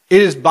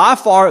 It is by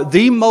far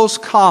the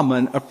most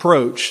common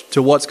approach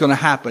to what's going to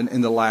happen in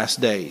the last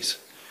days.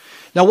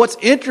 Now, what's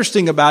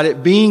interesting about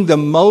it being the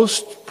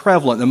most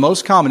prevalent, the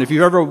most common, if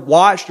you've ever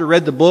watched or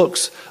read the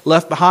books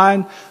Left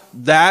Behind,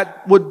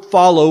 that would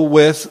follow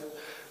with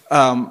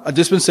a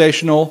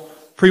dispensational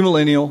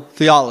premillennial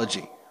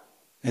theology.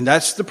 And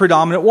that's the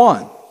predominant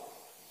one.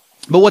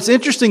 But what's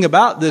interesting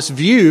about this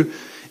view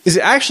is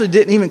it actually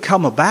didn't even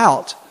come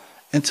about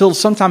until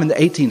sometime in the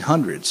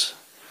 1800s.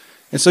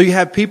 And so you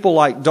have people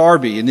like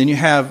Darby, and then you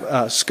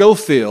have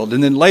Schofield,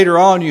 and then later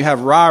on you have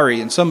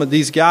Ryrie and some of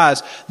these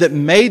guys that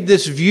made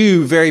this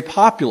view very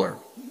popular.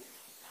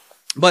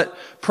 But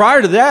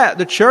prior to that,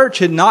 the church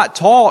had not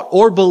taught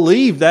or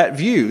believed that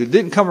view. It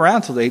didn't come around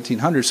until the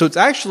 1800s. So it's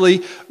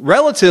actually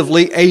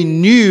relatively a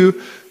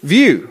new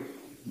view.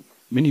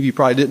 Many of you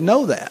probably didn't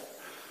know that.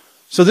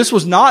 So this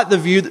was not the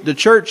view that the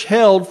church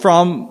held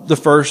from the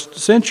first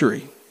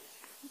century.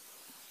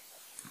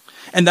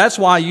 And that's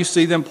why you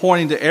see them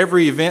pointing to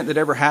every event that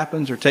ever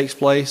happens or takes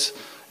place.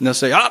 And they'll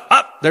say,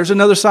 there's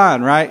another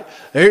sign, right?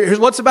 Here's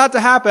what's about to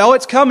happen. Oh,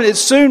 it's coming.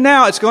 It's soon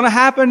now. It's going to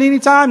happen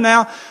anytime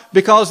now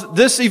because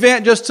this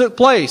event just took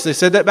place. They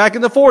said that back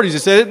in the 40s. They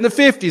said it in the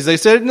 50s. They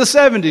said it in the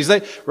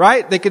 70s.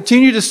 Right? They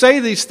continue to say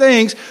these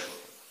things.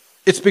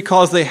 It's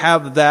because they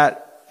have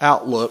that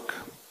outlook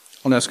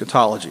on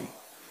eschatology.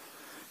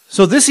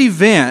 So this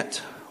event,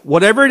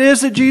 whatever it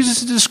is that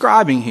Jesus is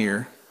describing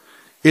here,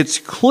 it's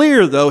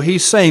clear, though,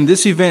 he's saying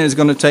this event is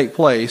going to take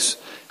place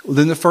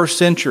within the first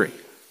century,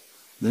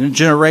 within a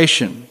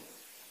generation.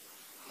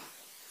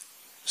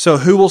 So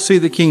who will see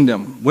the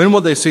kingdom? When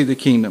will they see the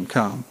kingdom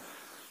come?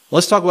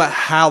 Let's talk about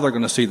how they're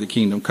going to see the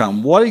kingdom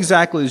come. What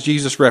exactly is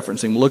Jesus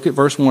referencing? We'll look at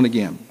verse 1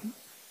 again.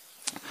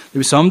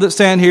 There be some that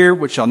stand here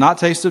which shall not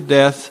taste of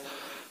death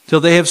till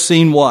they have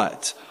seen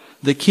what?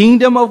 The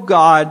kingdom of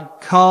God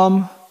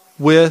come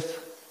with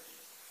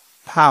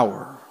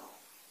power.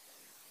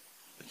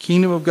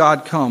 Kingdom of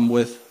God come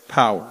with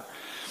power.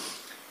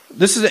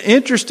 This is an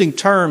interesting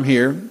term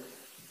here,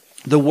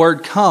 the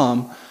word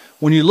come.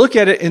 When you look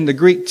at it in the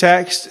Greek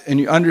text and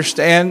you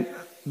understand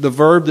the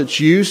verb that's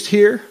used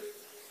here,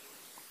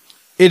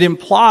 it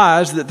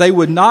implies that they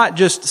would not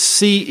just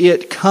see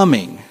it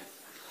coming,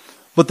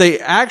 but they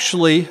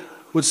actually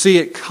would see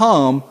it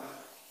come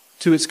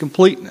to its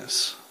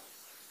completeness.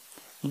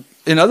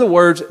 In other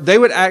words, they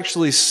would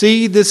actually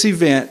see this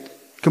event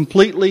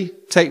completely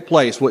take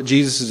place, what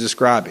Jesus is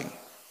describing.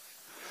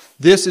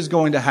 This is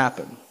going to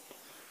happen.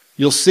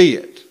 You'll see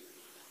it.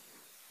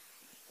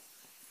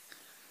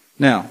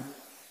 Now,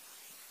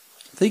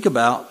 think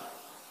about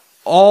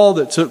all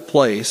that took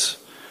place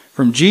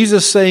from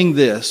Jesus saying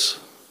this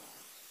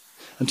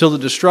until the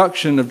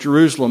destruction of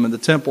Jerusalem and the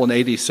temple in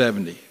AD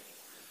 70.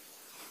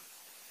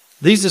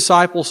 These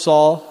disciples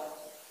saw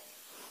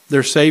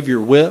their Savior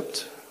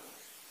whipped,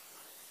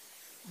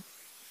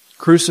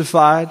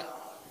 crucified.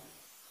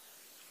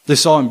 They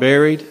saw him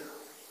buried.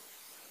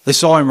 They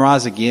saw him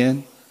rise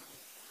again.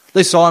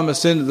 They saw him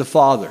ascend to the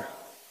Father.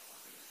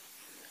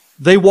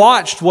 They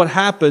watched what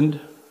happened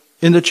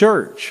in the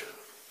church.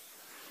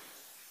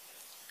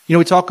 You know,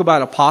 we talk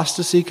about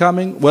apostasy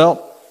coming.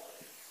 Well,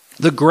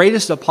 the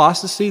greatest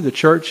apostasy the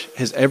church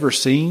has ever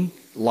seen,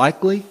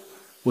 likely,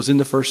 was in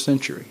the first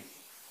century.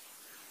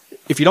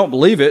 If you don't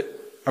believe it,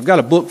 I've got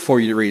a book for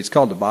you to read. It's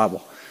called the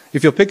Bible.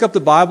 If you'll pick up the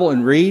Bible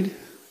and read,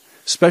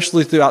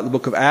 especially throughout the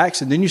book of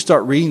Acts, and then you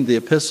start reading the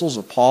epistles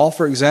of Paul,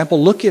 for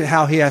example, look at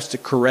how he has to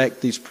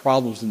correct these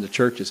problems in the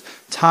churches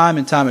time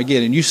and time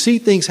again. And you see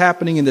things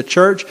happening in the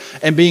church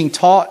and being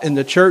taught in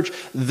the church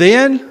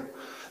then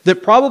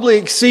that probably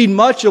exceed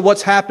much of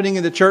what's happening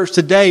in the church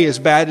today, as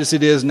bad as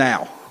it is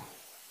now.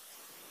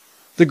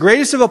 The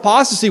greatest of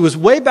apostasy was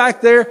way back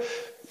there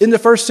in the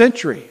first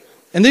century.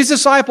 And these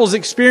disciples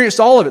experienced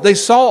all of it. They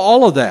saw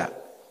all of that.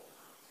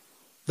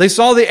 They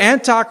saw the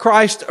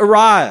Antichrist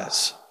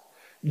arise.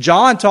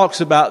 John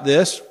talks about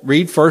this.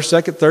 Read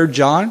 1st, 2nd, 3rd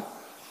John.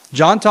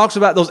 John talks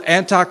about those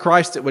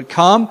antichrists that would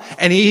come,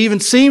 and he even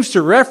seems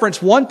to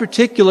reference one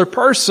particular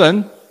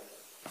person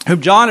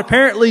whom John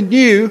apparently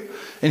knew,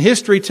 and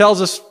history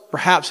tells us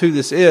perhaps who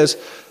this is.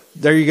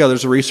 There you go.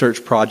 There's a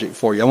research project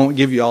for you. I won't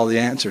give you all the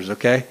answers,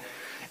 okay?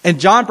 And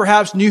John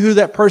perhaps knew who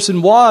that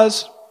person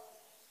was,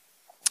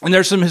 and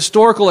there's some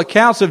historical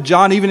accounts of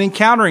John even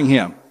encountering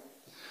him.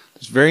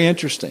 It's very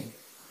interesting.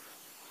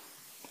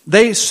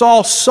 They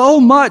saw so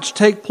much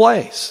take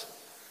place.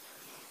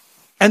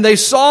 And they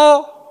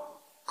saw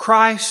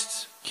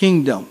Christ's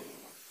kingdom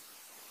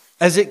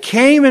as it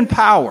came in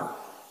power.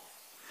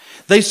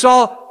 They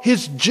saw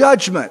his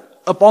judgment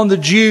upon the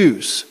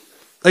Jews.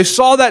 They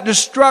saw that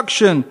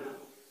destruction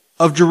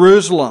of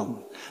Jerusalem.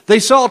 They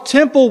saw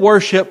temple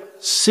worship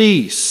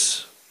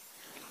cease.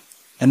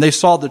 And they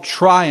saw the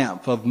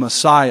triumph of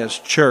Messiah's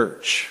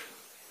church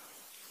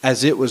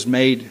as it was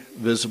made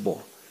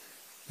visible.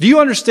 Do you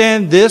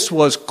understand this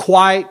was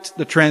quite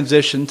the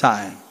transition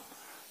time?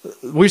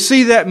 We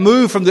see that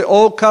move from the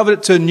old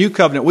covenant to the new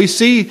covenant. We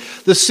see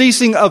the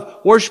ceasing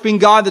of worshiping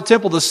God in the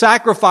temple. The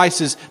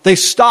sacrifices, they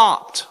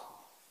stopped.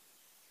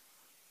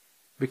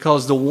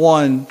 Because the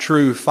one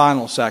true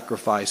final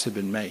sacrifice had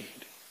been made.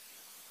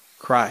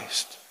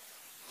 Christ.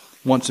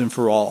 Once and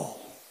for all.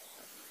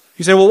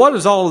 You say, well, what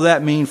does all of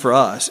that mean for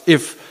us?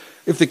 If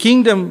the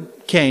kingdom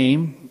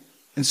came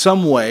in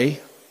some way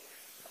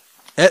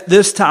at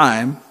this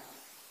time,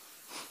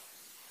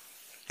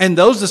 and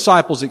those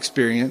disciples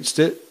experienced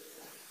it,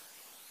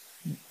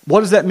 what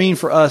does that mean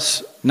for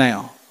us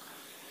now?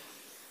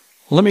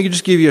 Let me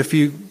just give you a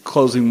few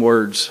closing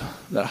words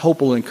that I hope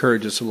will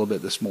encourage us a little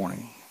bit this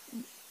morning.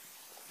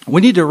 We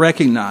need to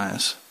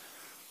recognize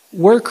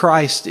where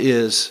Christ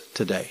is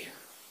today.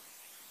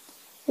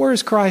 Where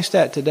is Christ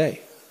at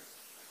today?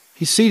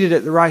 He's seated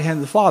at the right hand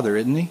of the Father,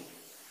 isn't he?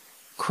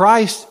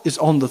 Christ is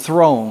on the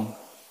throne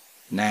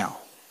now.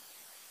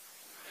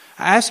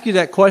 I asked you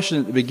that question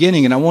at the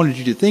beginning, and I wanted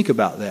you to think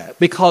about that.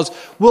 Because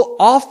we'll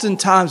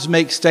oftentimes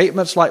make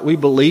statements like we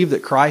believe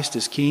that Christ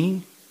is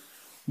king,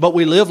 but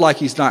we live like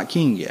he's not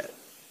king yet.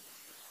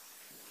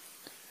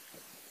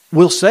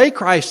 We'll say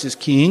Christ is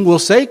king, we'll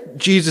say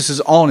Jesus is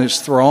on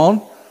his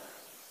throne,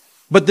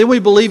 but then we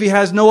believe he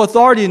has no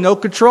authority and no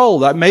control.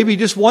 That maybe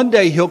just one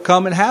day he'll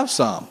come and have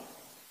some.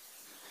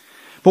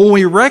 But when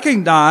we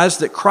recognize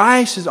that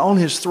Christ is on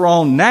his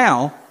throne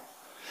now,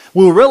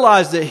 we'll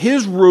realize that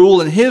his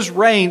rule and his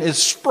reign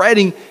is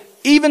spreading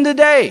even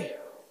today.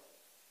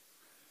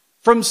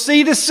 From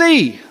sea to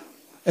sea,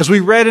 as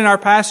we read in our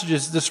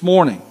passages this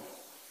morning.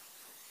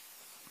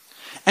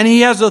 And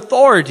he has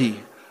authority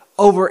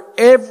over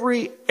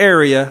every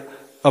area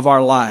of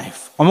our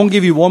life. I'm going to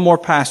give you one more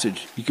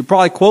passage. You could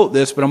probably quote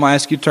this, but I'm going to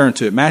ask you to turn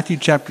to it. Matthew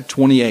chapter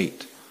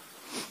 28.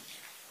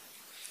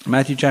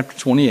 Matthew chapter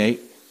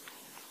 28.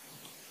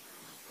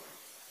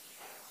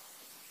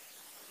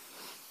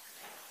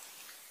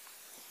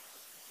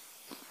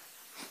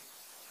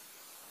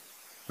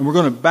 And we're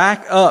going to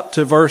back up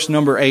to verse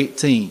number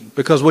 18.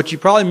 Because what you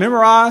probably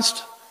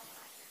memorized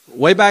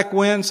way back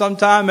when,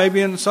 sometime,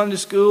 maybe in Sunday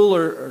school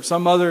or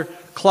some other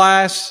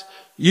class,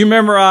 you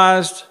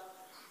memorized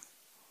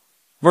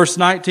verse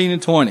 19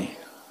 and 20.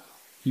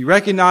 You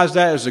recognize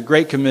that as a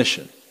great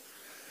commission.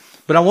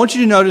 But I want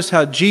you to notice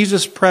how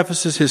Jesus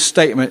prefaces his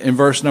statement in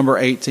verse number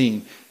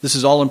 18. This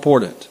is all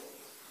important.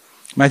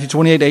 Matthew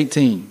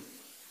 28:18.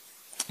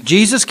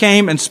 Jesus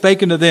came and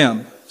spake unto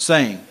them,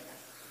 saying,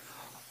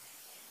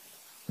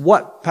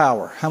 what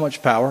power? How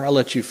much power? I'll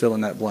let you fill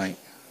in that blank.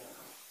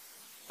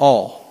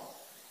 All.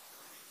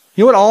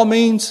 You know what all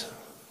means?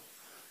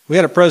 We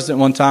had a president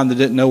one time that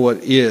didn't know what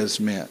is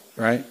meant,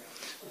 right?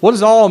 What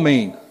does all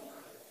mean?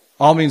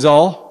 All means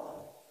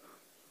all.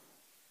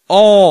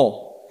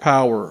 All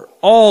power,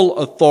 all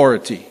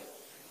authority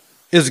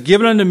is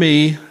given unto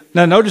me.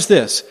 Now notice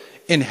this.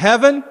 In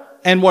heaven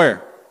and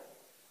where?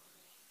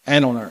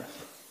 And on earth.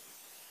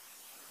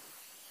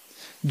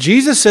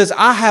 Jesus says,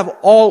 I have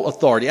all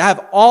authority. I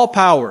have all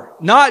power.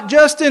 Not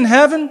just in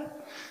heaven,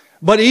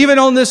 but even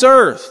on this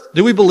earth.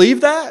 Do we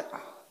believe that?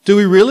 Do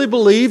we really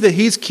believe that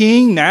he's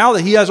king now,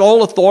 that he has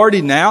all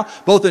authority now,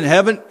 both in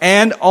heaven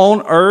and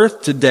on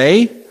earth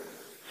today?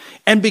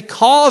 And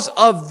because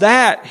of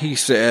that, he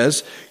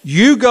says,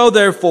 you go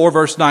therefore,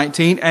 verse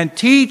 19, and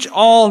teach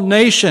all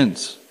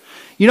nations.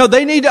 You know,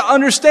 they need to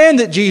understand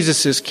that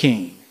Jesus is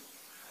king.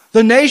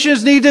 The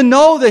nations need to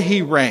know that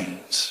he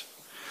reigns.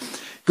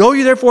 Go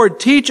ye therefore,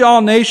 teach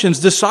all nations,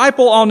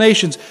 disciple all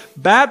nations,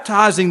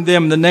 baptizing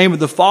them in the name of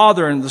the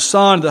Father and the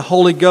Son and the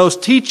Holy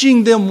Ghost,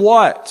 teaching them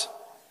what?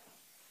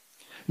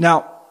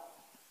 Now,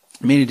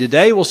 many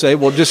today will say,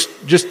 well,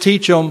 just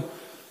teach them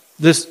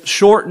this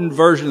shortened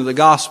version of the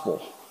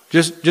gospel.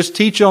 Just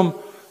teach them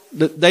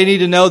that they need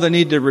to know they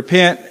need to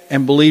repent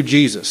and believe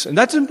Jesus. And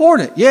that's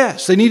important.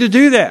 Yes, they need to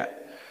do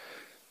that.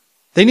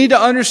 They need to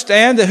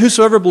understand that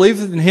whosoever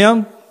believeth in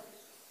him,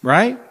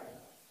 right?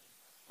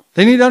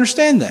 They need to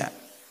understand that.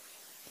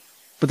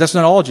 But that's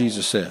not all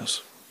Jesus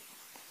says.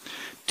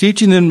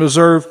 Teaching them to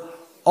observe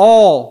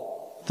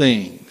all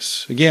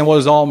things. Again, what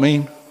does all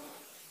mean?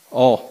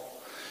 All.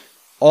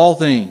 All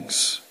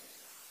things.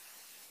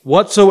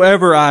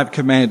 Whatsoever I have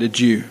commanded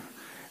you.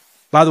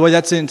 By the way,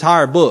 that's the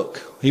entire book.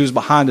 He was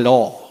behind it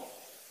all.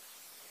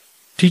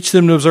 Teach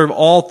them to observe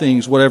all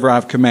things, whatever I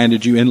have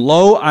commanded you. And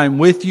lo, I am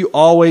with you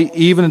always,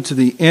 even unto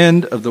the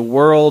end of the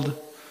world.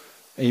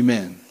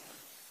 Amen.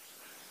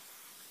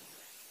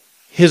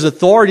 His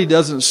authority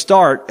doesn't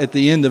start at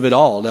the end of it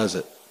all, does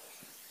it?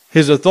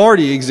 His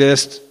authority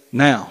exists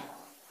now.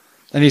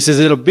 And he says,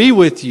 it'll be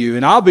with you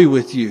and I'll be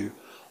with you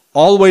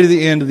all the way to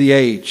the end of the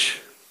age,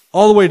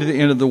 all the way to the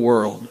end of the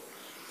world.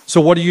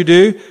 So what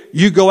do?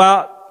 You go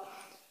out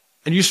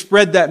and you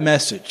spread that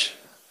message.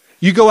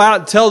 You go out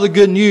and tell the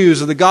good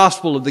news of the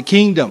gospel of the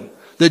kingdom,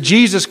 that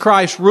Jesus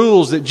Christ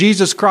rules, that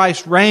Jesus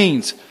Christ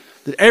reigns,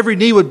 that every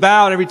knee would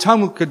bow and every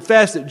tongue would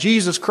confess that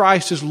Jesus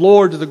Christ is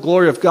Lord to the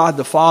glory of God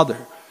the Father.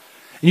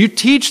 And you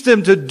teach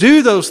them to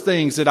do those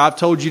things that I've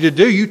told you to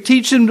do. You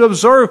teach them to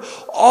observe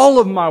all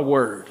of my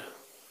word.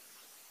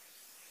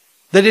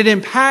 That it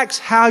impacts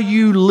how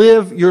you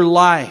live your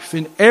life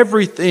in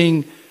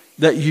everything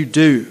that you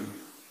do.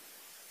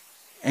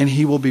 And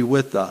he will be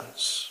with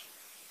us.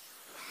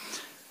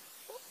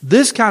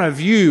 This kind of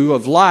view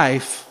of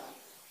life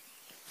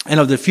and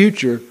of the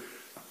future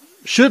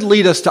should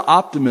lead us to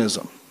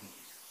optimism.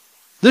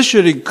 This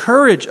should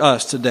encourage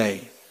us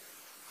today.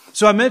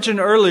 So I mentioned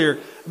earlier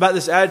about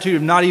this attitude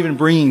of not even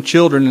bringing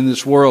children in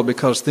this world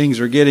because things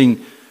are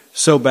getting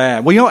so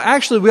bad. Well,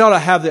 actually we ought to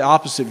have the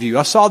opposite view.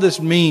 I saw this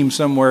meme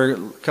somewhere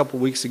a couple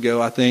of weeks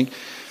ago, I think,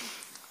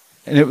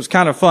 and it was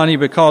kind of funny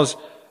because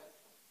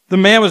the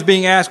man was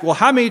being asked, well,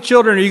 how many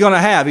children are you going to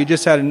have? He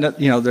just had,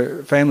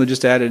 their family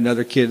just added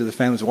another kid to the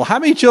family. Well, how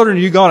many children are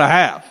you going to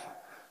have?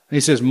 And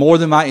he says, more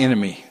than my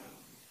enemy.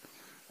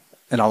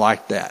 And I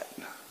like that.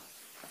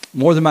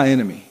 More than my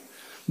enemy.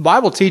 The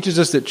Bible teaches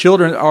us that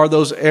children are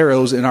those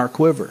arrows in our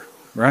quiver,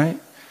 right?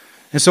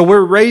 And so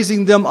we're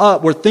raising them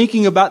up. We're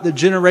thinking about the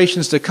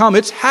generations to come.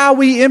 It's how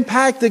we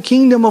impact the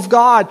kingdom of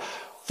God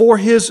for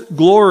His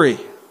glory.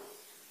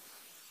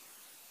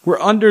 We're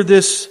under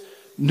this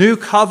new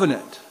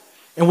covenant.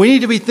 And we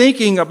need to be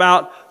thinking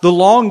about the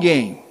long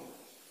game.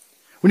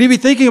 We need to be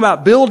thinking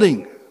about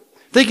building,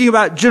 thinking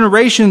about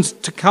generations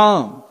to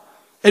come,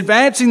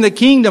 advancing the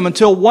kingdom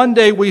until one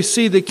day we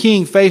see the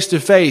King face to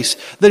face.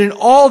 That in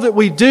all that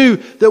we do,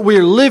 that we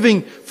are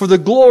living for the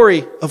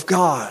glory of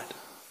God.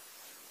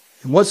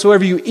 And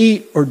whatsoever you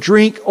eat or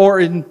drink or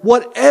in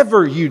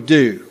whatever you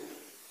do,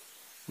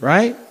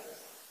 right?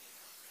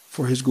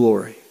 For His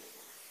glory.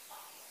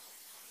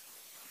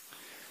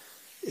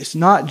 It's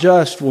not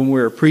just when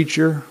we're a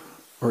preacher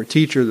or a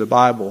teacher of the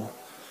Bible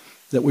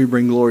that we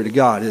bring glory to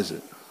God, is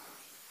it?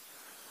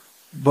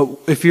 But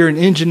if you're an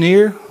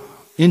engineer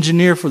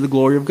for the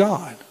glory of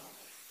God.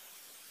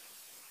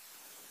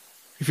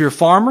 If you're a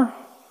farmer,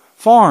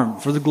 farm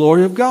for the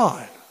glory of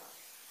God.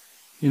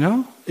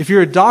 If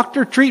you're a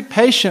doctor, treat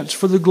patients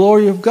for the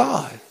glory of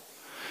God.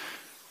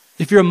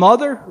 If you're a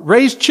mother,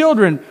 raise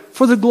children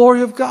for the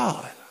glory of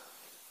God.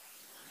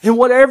 And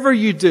whatever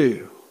you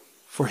do,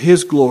 for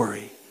His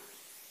glory.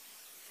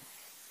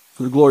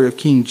 For the glory of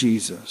King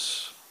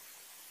Jesus.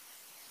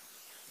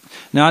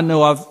 Now I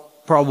know I've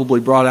probably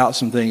brought out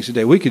some things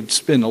today. We could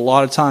spend a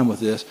lot of time with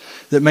this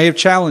that may have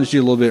challenged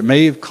you a little bit,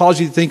 may have caused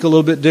you to think a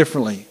little bit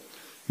differently,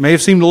 may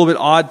have seemed a little bit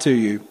odd to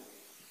you.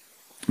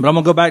 But I'm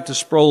going to go back to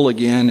Sproul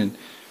again,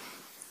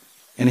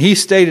 and he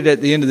stated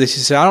at the end of this,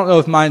 he said, I don't know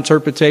if my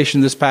interpretation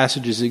of this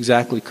passage is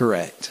exactly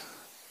correct,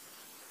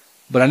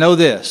 but I know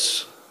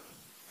this.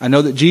 I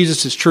know that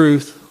Jesus is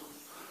truth,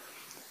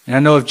 and I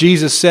know if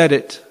Jesus said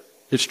it,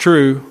 it's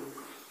true.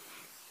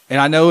 And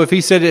I know if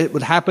He said it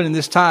would happen in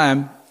this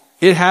time,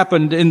 it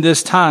happened in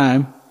this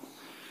time.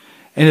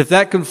 And if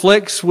that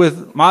conflicts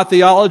with my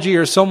theology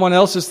or someone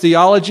else's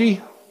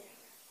theology,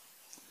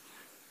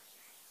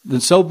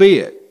 then so be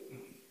it.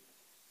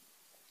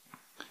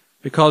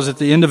 Because at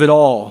the end of it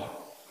all,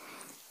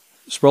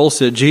 Sproul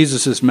said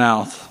Jesus'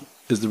 mouth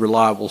is the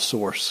reliable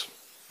source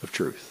of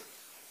truth.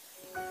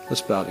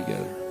 Let's bow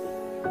together.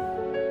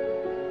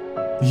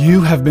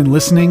 You have been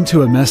listening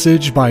to a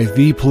message by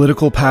the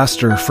political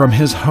pastor from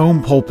his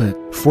home pulpit.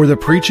 For the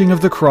preaching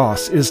of the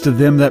cross is to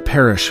them that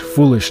perish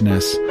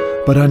foolishness,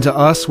 but unto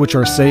us which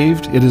are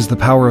saved it is the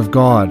power of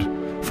God.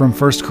 From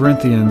 1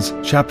 Corinthians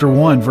chapter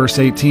 1, verse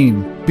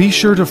 18. Be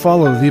sure to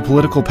follow The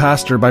Political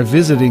Pastor by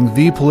visiting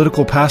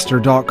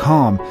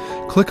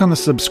thepoliticalpastor.com. Click on the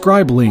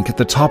subscribe link at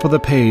the top of the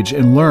page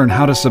and learn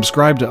how to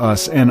subscribe to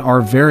us and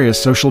our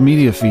various social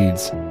media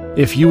feeds.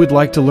 If you would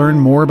like to learn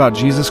more about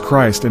Jesus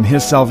Christ and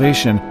His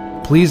salvation,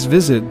 please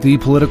visit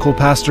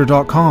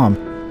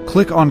thepoliticalpastor.com.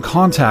 Click on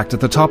Contact at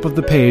the top of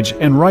the page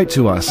and write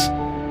to us.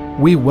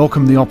 We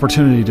welcome the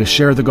opportunity to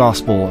share the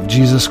gospel of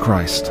Jesus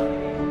Christ.